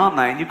anything, aren't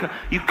they? And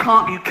you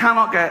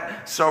cannot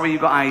get, sorry, you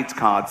got AIDS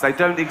cards. They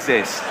don't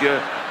exist.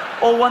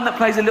 Or one that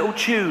plays a little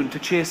tune to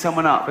cheer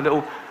someone up, a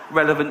little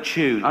relevant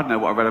tune. I don't know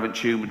what a relevant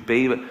tune would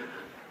be, but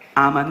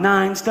I'm a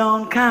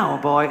 9-stone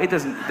cowboy. It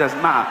doesn't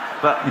matter.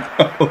 But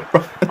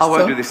I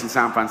won't do this in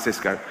San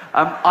Francisco.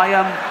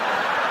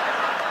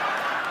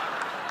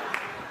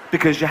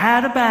 Because you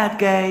had a bad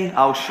gay.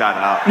 Oh, shut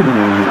up.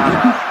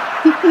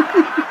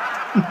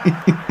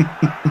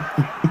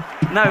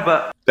 No,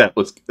 but... That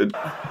was good.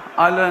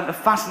 I learned a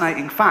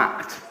fascinating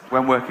fact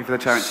when working for the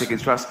Terence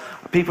Higgins Trust.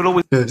 People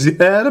always... You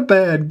had a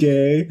bad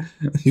gay.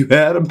 You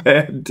had a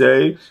bad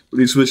day. But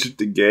he switched it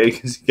to gay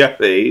because he got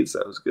AIDS.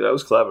 That was good. That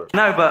was clever.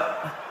 No,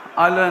 but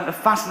I learned a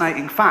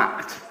fascinating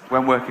fact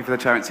when working for the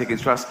Terence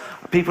Higgins Trust.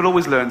 People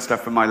always learn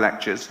stuff from my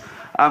lectures.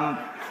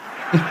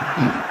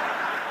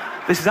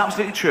 This is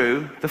absolutely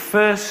true. The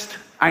first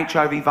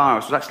HIV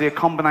virus was actually a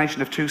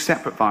combination of two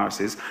separate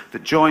viruses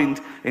that joined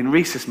in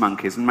rhesus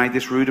monkeys and made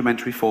this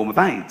rudimentary form of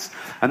AIDS.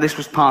 And this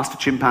was passed to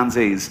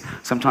chimpanzees.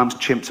 Sometimes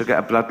chimps will get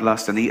a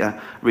bloodlust and eat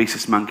a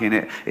rhesus monkey, and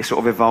it sort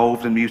of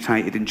evolved and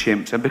mutated in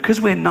chimps. And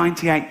because we're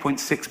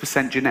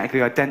 98.6%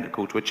 genetically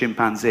identical to a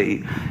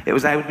chimpanzee, it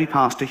was able to be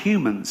passed to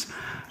humans.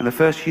 And the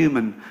first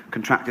human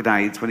contracted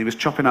AIDS when he was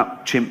chopping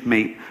up chimp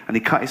meat and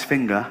he cut his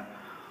finger,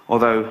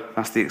 although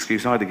that's the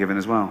excuse I'd have given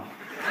as well.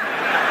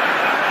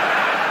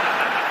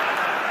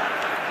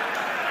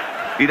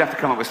 You'd have to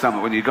come up with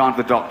something when you go to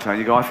the doctor and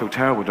you go, I feel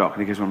terrible, doc,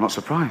 and he goes, well, I'm not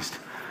surprised.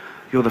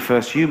 You're the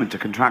first human to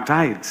contract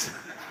AIDS.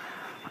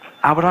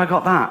 How would I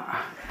got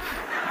that?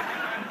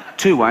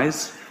 2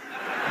 ways.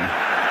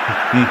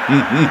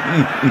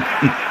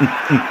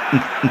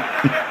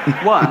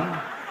 One,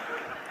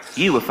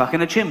 you were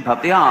fucking a chimp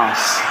up the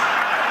arse.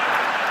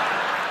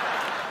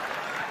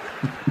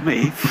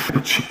 Me?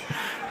 Chimp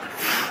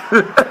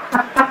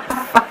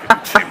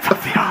up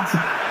the arse.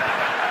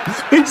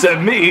 He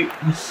said me.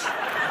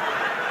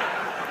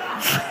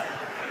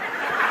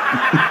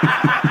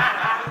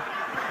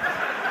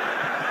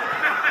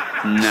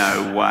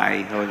 No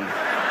way.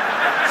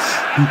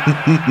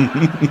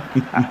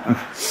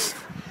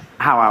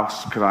 How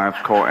else could I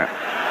have caught it?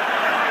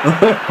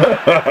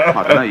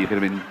 I don't know, you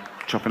could have been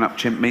chopping up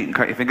chimp meat and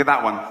cut your finger.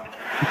 That one.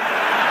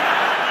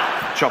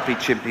 Choppy,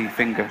 chimpy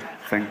finger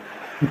thing.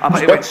 I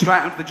bet he went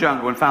straight into the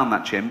jungle and found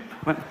that chimp.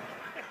 Went,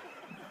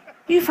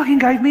 you fucking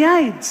gave me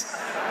AIDS.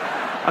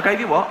 I gave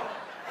you what?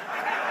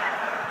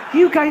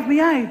 You gave me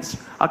AIDS.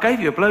 I gave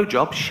you a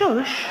blowjob.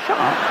 Shush, shut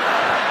up.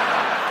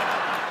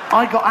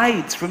 I got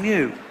AIDS from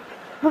you.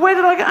 Well, where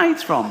did I get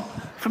AIDS from?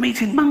 From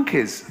eating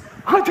monkeys.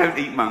 I don't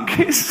eat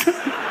monkeys.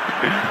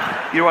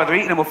 You're either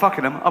eating them or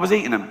fucking them. I was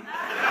eating them.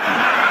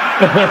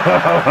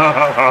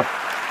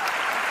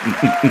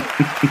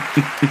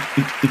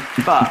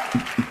 But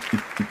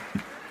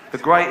the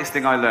greatest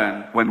thing I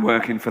learned when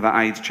working for the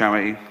AIDS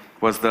charity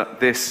was that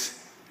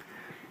this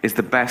is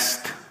the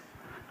best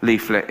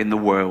leaflet in the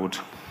world.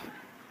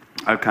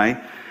 Okay?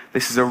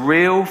 This is a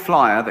real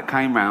flyer that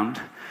came round,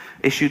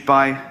 issued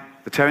by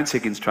the Terence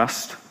Higgins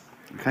Trust.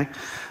 Okay?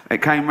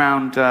 It came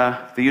round the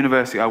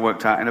university I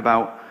worked at in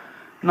about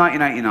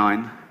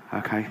 1989.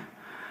 Okay?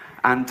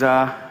 And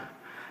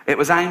it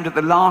was aimed at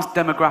the last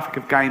demographic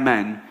of gay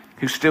men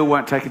who still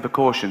weren't taking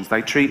precautions.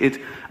 They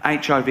treated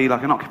HIV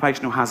like an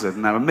occupational hazard,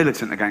 and they were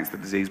militant against the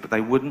disease, but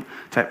they wouldn't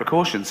take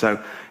precautions. So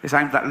it's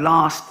aimed at that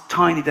last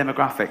tiny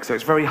demographic, so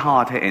it's very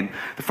hard hitting.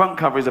 The front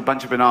cover is a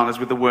bunch of bananas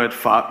with the word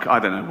fuck. I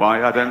don't know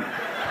why, I don't.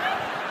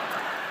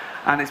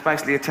 And it's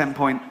basically a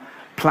 10-point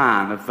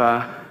plan of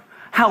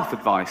health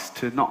advice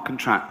to not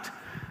contract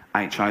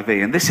HIV.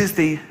 And this is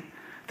the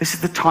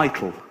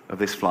title of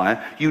this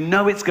flyer. You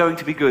know it's going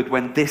to be good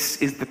when this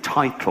is the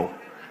title.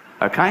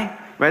 Okay?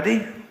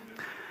 Ready?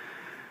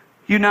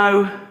 You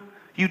know,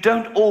 you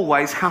don't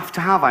always have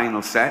to have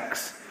anal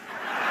sex.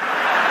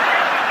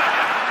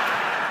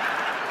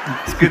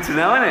 It's good to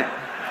know, isn't it?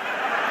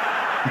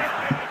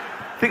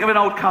 Think of an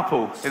old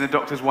couple in a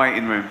doctor's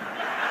waiting room.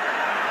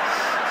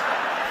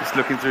 Just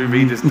looking through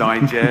Reader's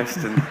Digest,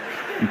 and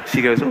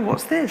she goes, oh,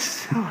 what's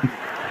this? Oh.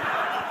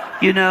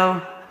 You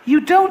know,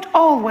 you don't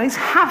always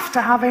have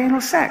to have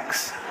anal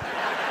sex.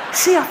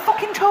 See, I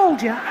fucking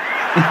told you.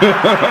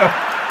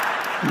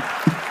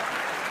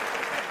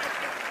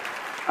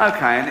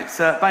 Okay, and it's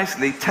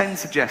basically 10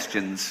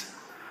 suggestions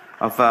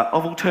of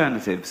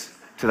alternatives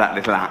to that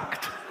little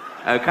act.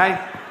 Okay?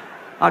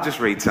 I'll just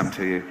read some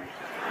to you.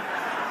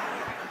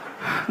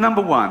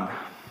 Number 1.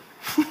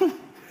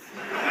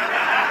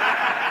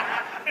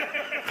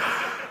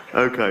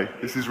 Okay,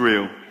 this is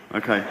real.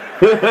 Okay.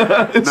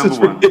 Number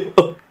 1.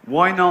 Real.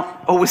 Why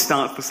not? Always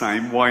starts the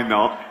same. Why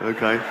not?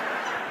 Okay.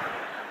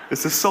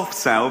 It's a soft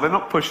sell. They're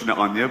not pushing it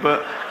on you,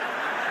 but...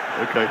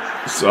 Okay.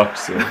 Soft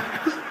sell.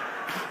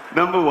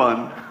 Number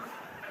 1.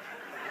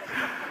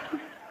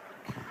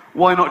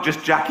 Why not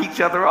just jack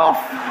each other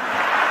off?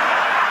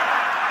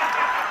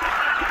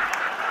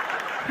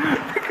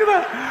 Look at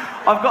that.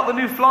 I've got the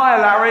new flyer,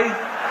 Larry.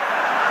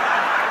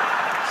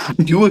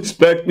 You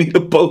expect me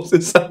to post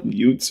this on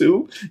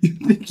YouTube? You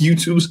think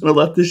YouTube's gonna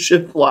let this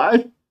shit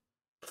fly?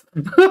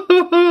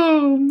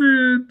 Oh,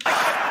 man.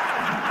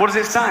 What does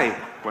it say?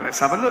 Well, let's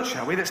have a look,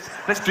 shall we?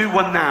 Let's do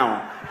one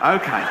now.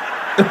 Okay.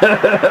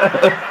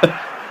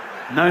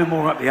 No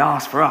more up the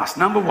arse for us.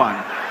 Number 1.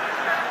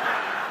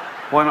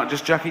 Why not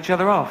just jack each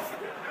other off?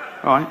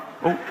 All right.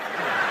 Oh.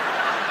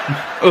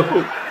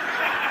 Oh.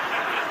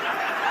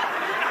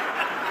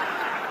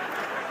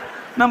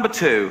 Number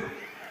 2.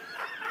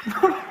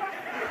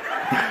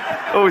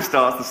 Always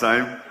starts the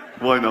same.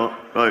 Why not?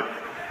 Right.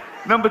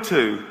 Number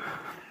 2.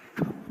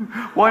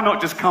 Why not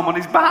just come on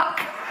his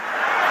back?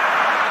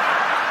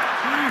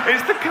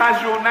 It's the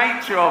casual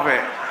nature of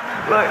it.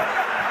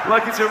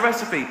 Like it's a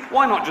recipe.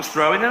 Why not just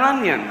throw in an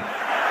onion?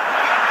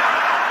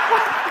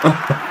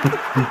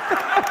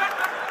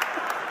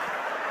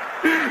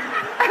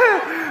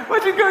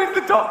 Imagine going to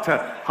the doctor.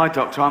 Hi,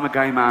 doctor, I'm a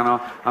gay man.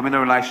 I'm in a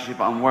relationship,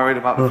 but I'm worried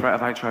about the threat of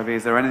HIV.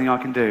 Is there anything I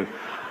can do?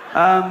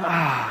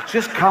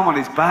 Just come on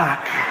his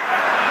back.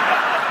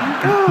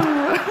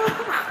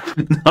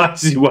 I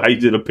see why you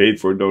did a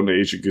paid-for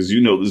donation, because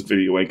you know this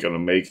video ain't gonna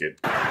make it.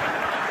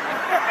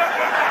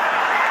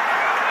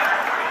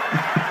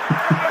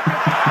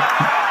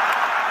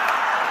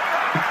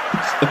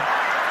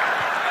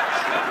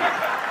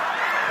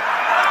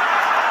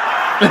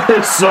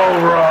 It's so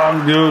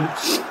wrong, dude.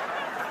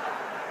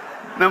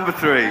 Number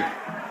three.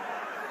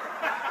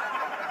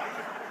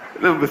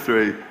 Number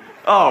three.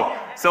 Oh,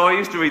 so I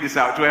used to read this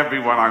out to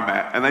everyone I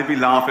met, and they'd be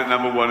laughing at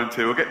number 1 and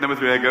 2. I'll get number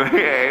 3, I'd go,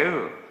 hey.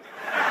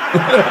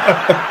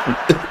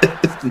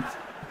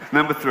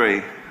 Number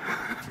 3.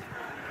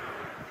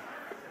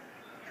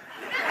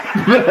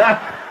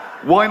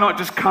 Why not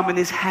just come in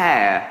his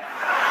hair?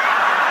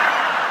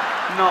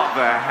 Not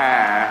the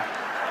hair.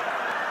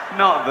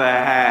 Not the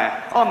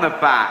hair. On the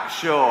back,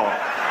 sure.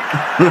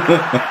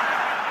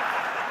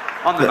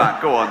 On the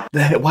back, go on.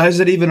 Why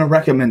is it even a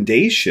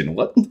recommendation?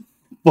 What the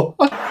fuck?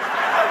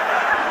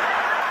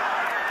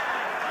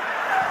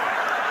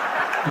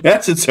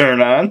 That's a turn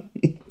on.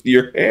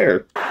 Your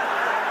hair.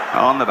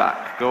 On the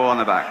back. Go on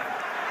the back.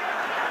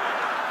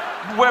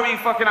 Where are you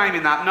fucking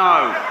aiming that?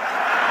 No.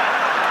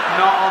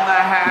 Not on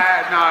the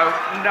hair. No.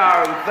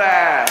 No.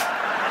 There.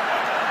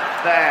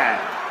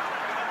 There.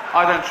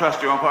 I don't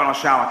trust you. I'm putting on a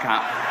shower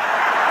cap.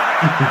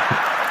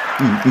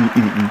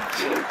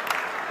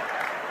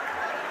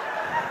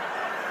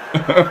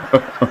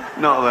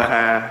 Not the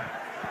hair.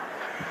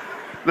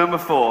 Number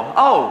 4.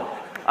 Oh,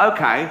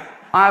 okay.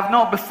 I have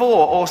not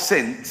before or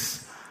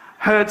since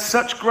heard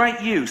such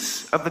great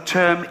use of the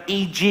term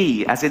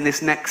e.g. as in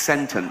this next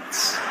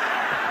sentence.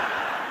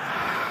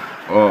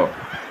 Oh.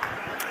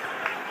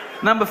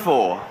 Number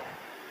 4.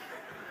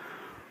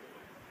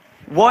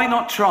 Why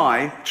not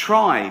try?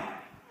 Try.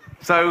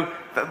 So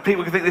that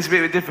people can think this is a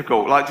bit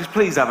difficult. Like, just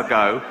please have a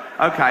go.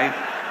 Okay.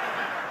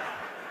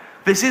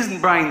 This isn't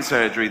brain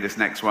surgery, this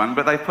next one,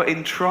 but they put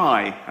in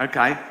try.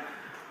 Okay.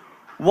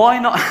 Why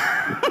not?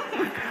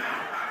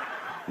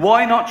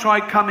 Why not try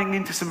coming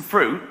into some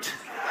fruit?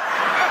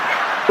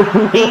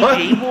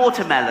 E.g.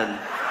 watermelon.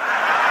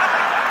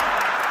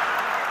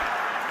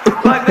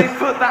 Like, they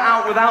put that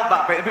out without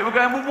that bit. People are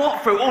going, well,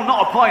 what fruit? Oh,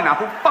 not a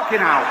pineapple. Fucking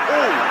hell.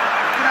 Oh,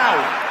 fucking hell.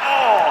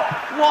 Oh,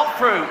 what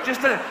fruit?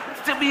 Just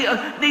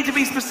need to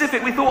be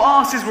specific. We thought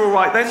arses were all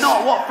right. They're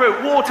not. What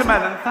fruit?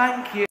 Watermelon.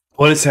 Thank you.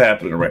 What is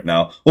happening right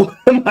now? What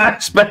am I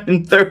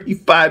spending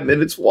 35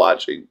 minutes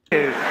watching?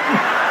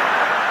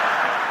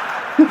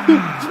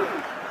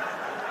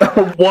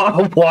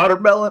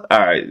 Watermelon? All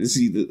right.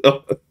 See,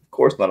 of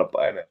course not a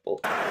pineapple.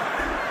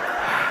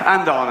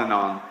 And on and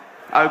on.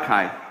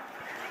 Okay.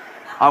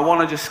 I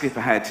want to just skip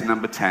ahead to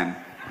number 10.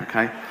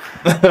 Okay?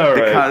 All right.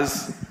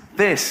 Because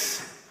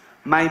this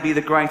may be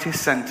the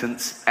greatest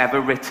sentence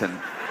ever written.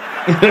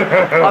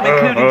 I'm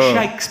including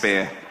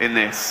Shakespeare in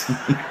this.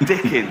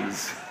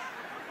 Dickens.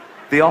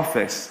 The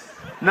Office.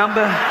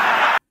 Number...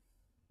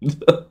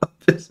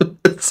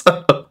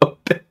 Son of a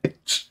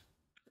bitch.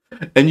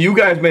 And you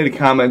guys made a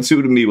comment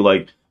too to me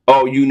like,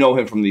 oh, you know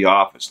him from The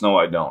Office. No,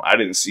 I don't. I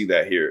didn't see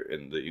that here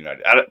in the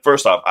United.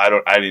 First off, I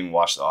didn't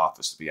watch The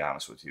Office, to be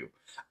honest with you.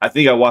 I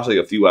think I watched like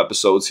a few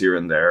episodes here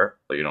and there.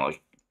 Like, you know,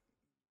 like,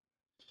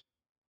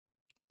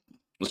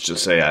 let's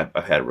just say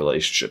I've had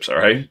relationships, all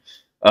right?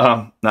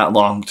 Not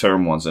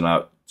long-term ones, and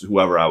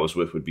whoever I was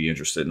with would be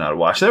interested in. I'd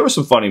watch. There were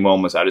some funny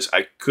moments.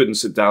 I couldn't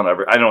sit down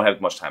I don't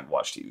have much time to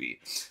watch TV,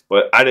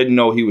 but I didn't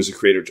know he was a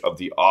creator of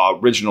the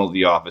original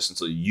The Office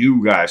until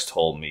you guys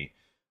told me.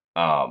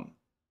 I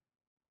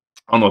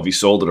don't know if he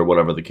sold it or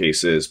whatever the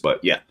case is,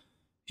 but yeah,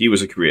 he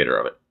was a creator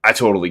of it. I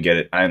totally get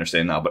it. I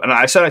understand now. And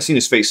I said I seen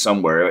his face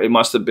somewhere. It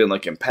must have been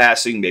like in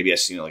passing. Maybe I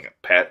seen it like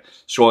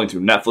scrolling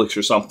through Netflix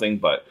or something.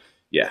 But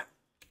yeah,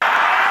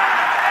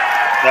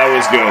 that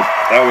was good.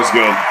 That was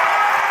good.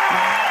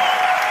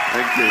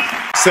 Thank you.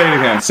 Say it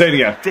again. Say it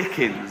again.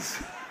 Dickens.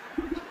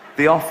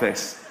 The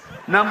Office.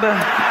 Number...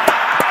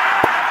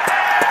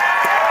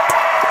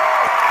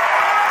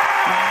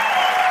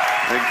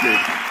 Thank you.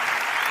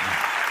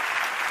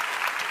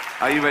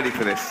 Are you ready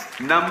for this?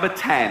 Number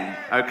 10,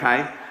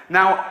 okay?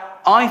 Now,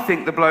 I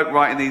think the bloke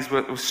writing these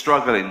was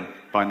struggling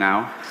by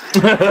now.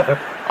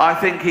 I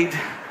think he'd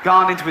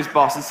gone into his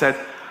boss and said,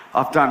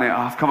 I've done it,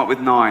 I've come up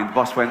with 9. The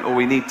boss went, oh,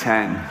 we need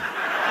 10.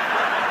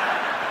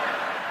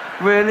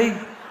 Really?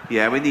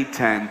 Yeah, we need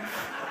 10.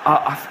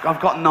 I've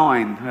got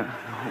 9.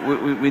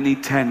 We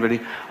need 10, really.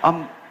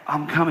 I'm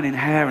coming in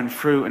hair and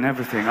fruit and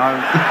everything. I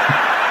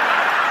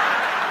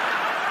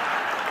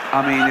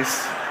mean,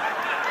 it's...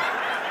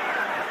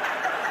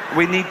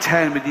 We need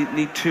 10. We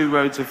need 2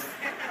 rows of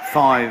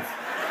 5.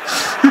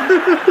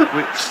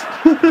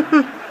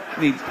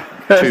 We need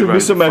 2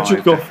 rows of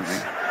 5,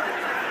 definitely.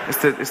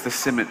 It's the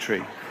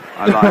symmetry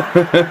I like.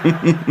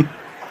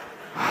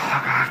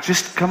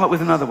 Just come up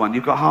with another one.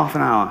 You've got half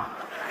an hour.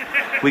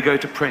 We go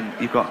to print.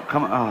 You've got...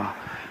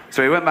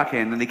 So he went back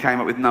in and he came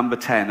up with number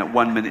 10 at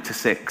 1 minute to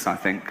 6, I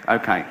think.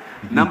 Okay.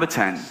 Number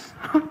 10.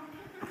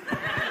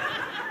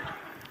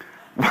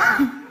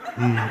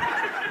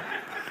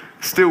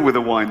 Still with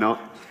a why not?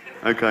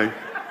 Okay.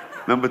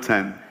 Number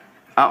 10.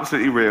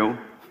 Absolutely real.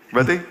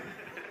 Ready?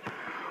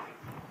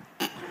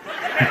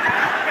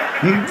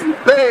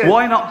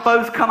 Why not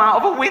both come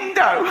out of a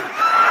window?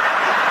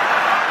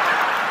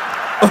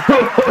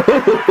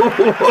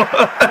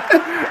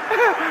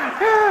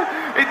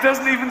 It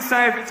doesn't even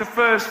say if it's a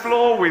first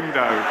floor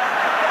window.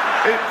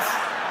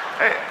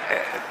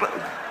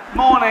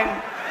 Morning.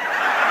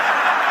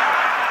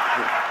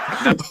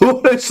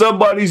 What if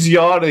somebody's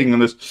yawning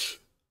and this?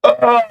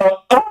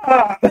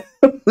 Oh,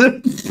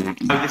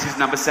 this is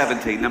number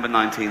 17. Number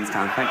 19's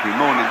down. Thank you.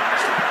 Morning.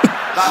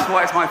 That's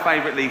why it's my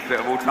favourite leaflet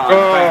of all time.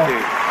 Thank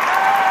you.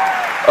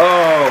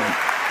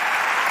 Oh.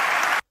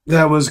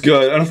 That was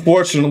good.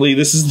 Unfortunately,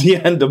 this is the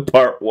end of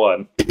part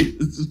 1.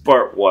 This is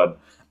part 1.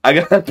 I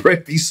gotta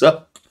break these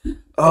up.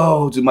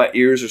 Oh, dude, my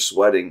ears are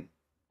sweating.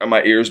 Are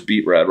my ears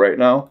beet red right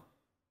now?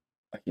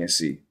 I can't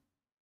see.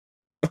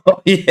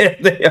 Oh,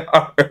 yeah, they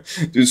are.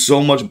 Dude,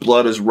 so much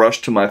blood has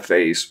rushed to my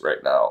face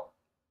right now.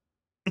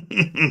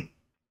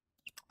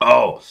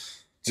 Oh,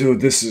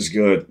 dude, this is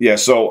good. Yeah,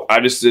 so I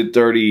just did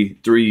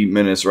 33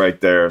 minutes right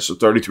there. So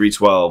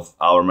 33:12.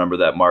 I'll remember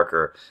that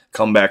marker.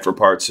 Come back for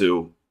part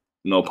 2.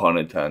 No pun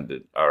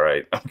intended. All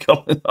right. I'm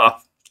coming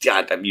off.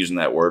 God, I'm using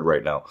that word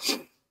right now.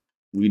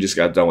 We just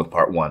got done with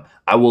part 1.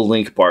 I will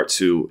link part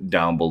 2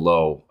 down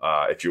below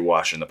if you're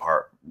watching the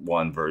part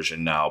 1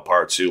 version now.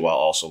 Part 2, I'll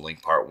also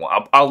link part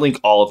 1. I'll link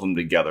all of them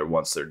together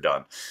once they're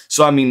done.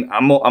 So, I mean,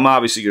 I'm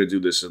obviously going to do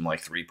this in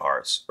like 3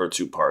 parts or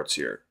 2 parts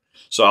here.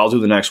 So I'll do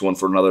the next one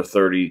for another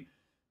 30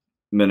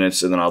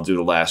 minutes, and then I'll do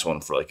the last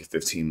one for like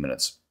 15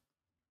 minutes.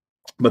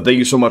 But thank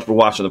you so much for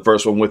watching the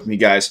first one with me,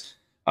 guys.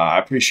 I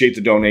appreciate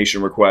the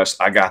donation request.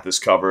 I got this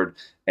covered,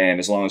 and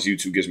as long as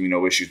YouTube gives me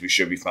no issues, we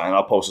should be fine.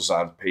 I'll post this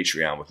on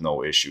Patreon with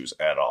no issues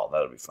at all.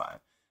 That'll be fine.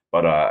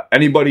 But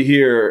anybody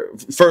here,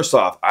 first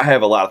off, I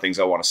have a lot of things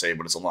I want to say,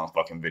 but it's a long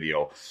fucking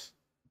video.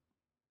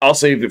 I'll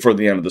save it for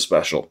the end of the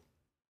special.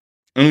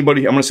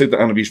 Anybody, I'm going to say at the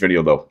end of each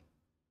video, though.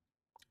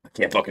 I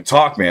can't fucking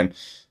talk, man.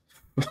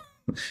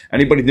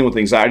 Anybody dealing with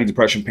anxiety,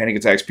 depression, panic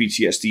attacks,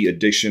 PTSD,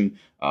 addiction,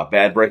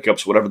 bad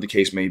breakups, whatever the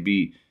case may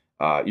be,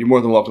 you're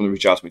more than welcome to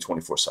reach out to me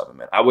 24/7,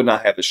 man. I would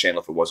not have this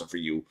channel if it wasn't for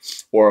you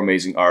or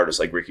amazing artists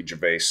like Ricky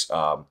Gervais.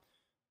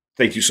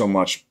 Thank you so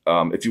much.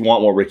 If you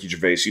want more Ricky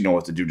Gervais, you know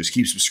what to do. Just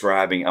keep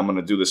subscribing. I'm going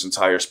to do this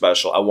entire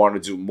special. I want to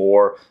do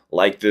more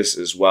like this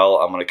as well.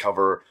 I'm going to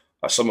cover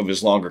some of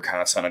his longer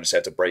content. I just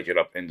had to break it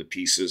up into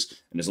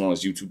pieces. And as long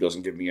as YouTube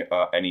doesn't give me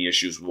any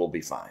issues, we'll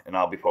be fine. And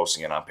I'll be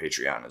posting it on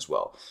Patreon as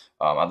well.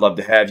 I'd love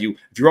to have you.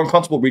 If you're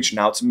uncomfortable reaching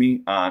out to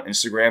me on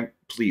Instagram,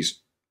 please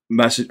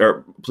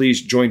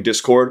please join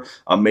Discord.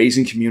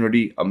 Amazing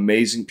community,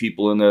 amazing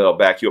people in there that'll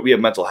back you up. We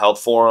have mental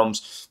health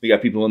forums. We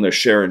got people in there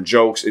sharing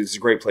jokes. It's a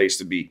great place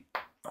to be.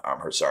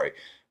 Sorry.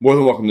 More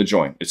than welcome to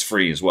join. It's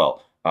free as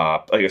well.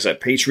 Like I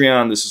said,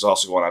 Patreon. This is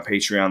also going on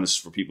Patreon. This is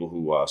for people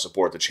who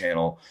support the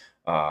channel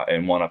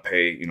and want to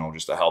pay, you know,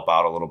 just to help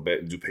out a little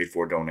bit and do paid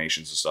for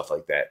donations and stuff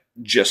like that.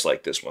 Just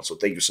like this one. So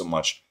thank you so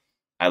much.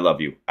 I love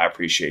you. I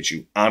appreciate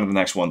you. On to the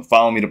next one.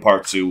 Follow me to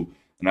part 2.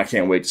 And I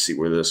can't wait to see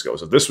where this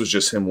goes. If this was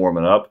just him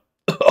warming up,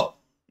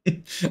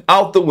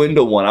 out the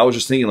window one, I was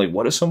just thinking, like,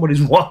 what if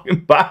somebody's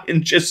walking by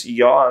and just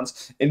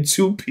yawns and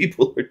 2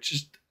 people are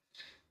just...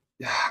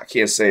 I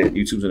can't say it.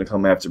 YouTube's going to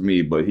come after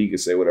me, but he can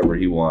say whatever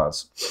he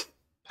wants.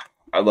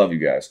 I love you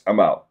guys.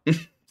 I'm out.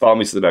 Follow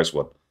me to the next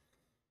one.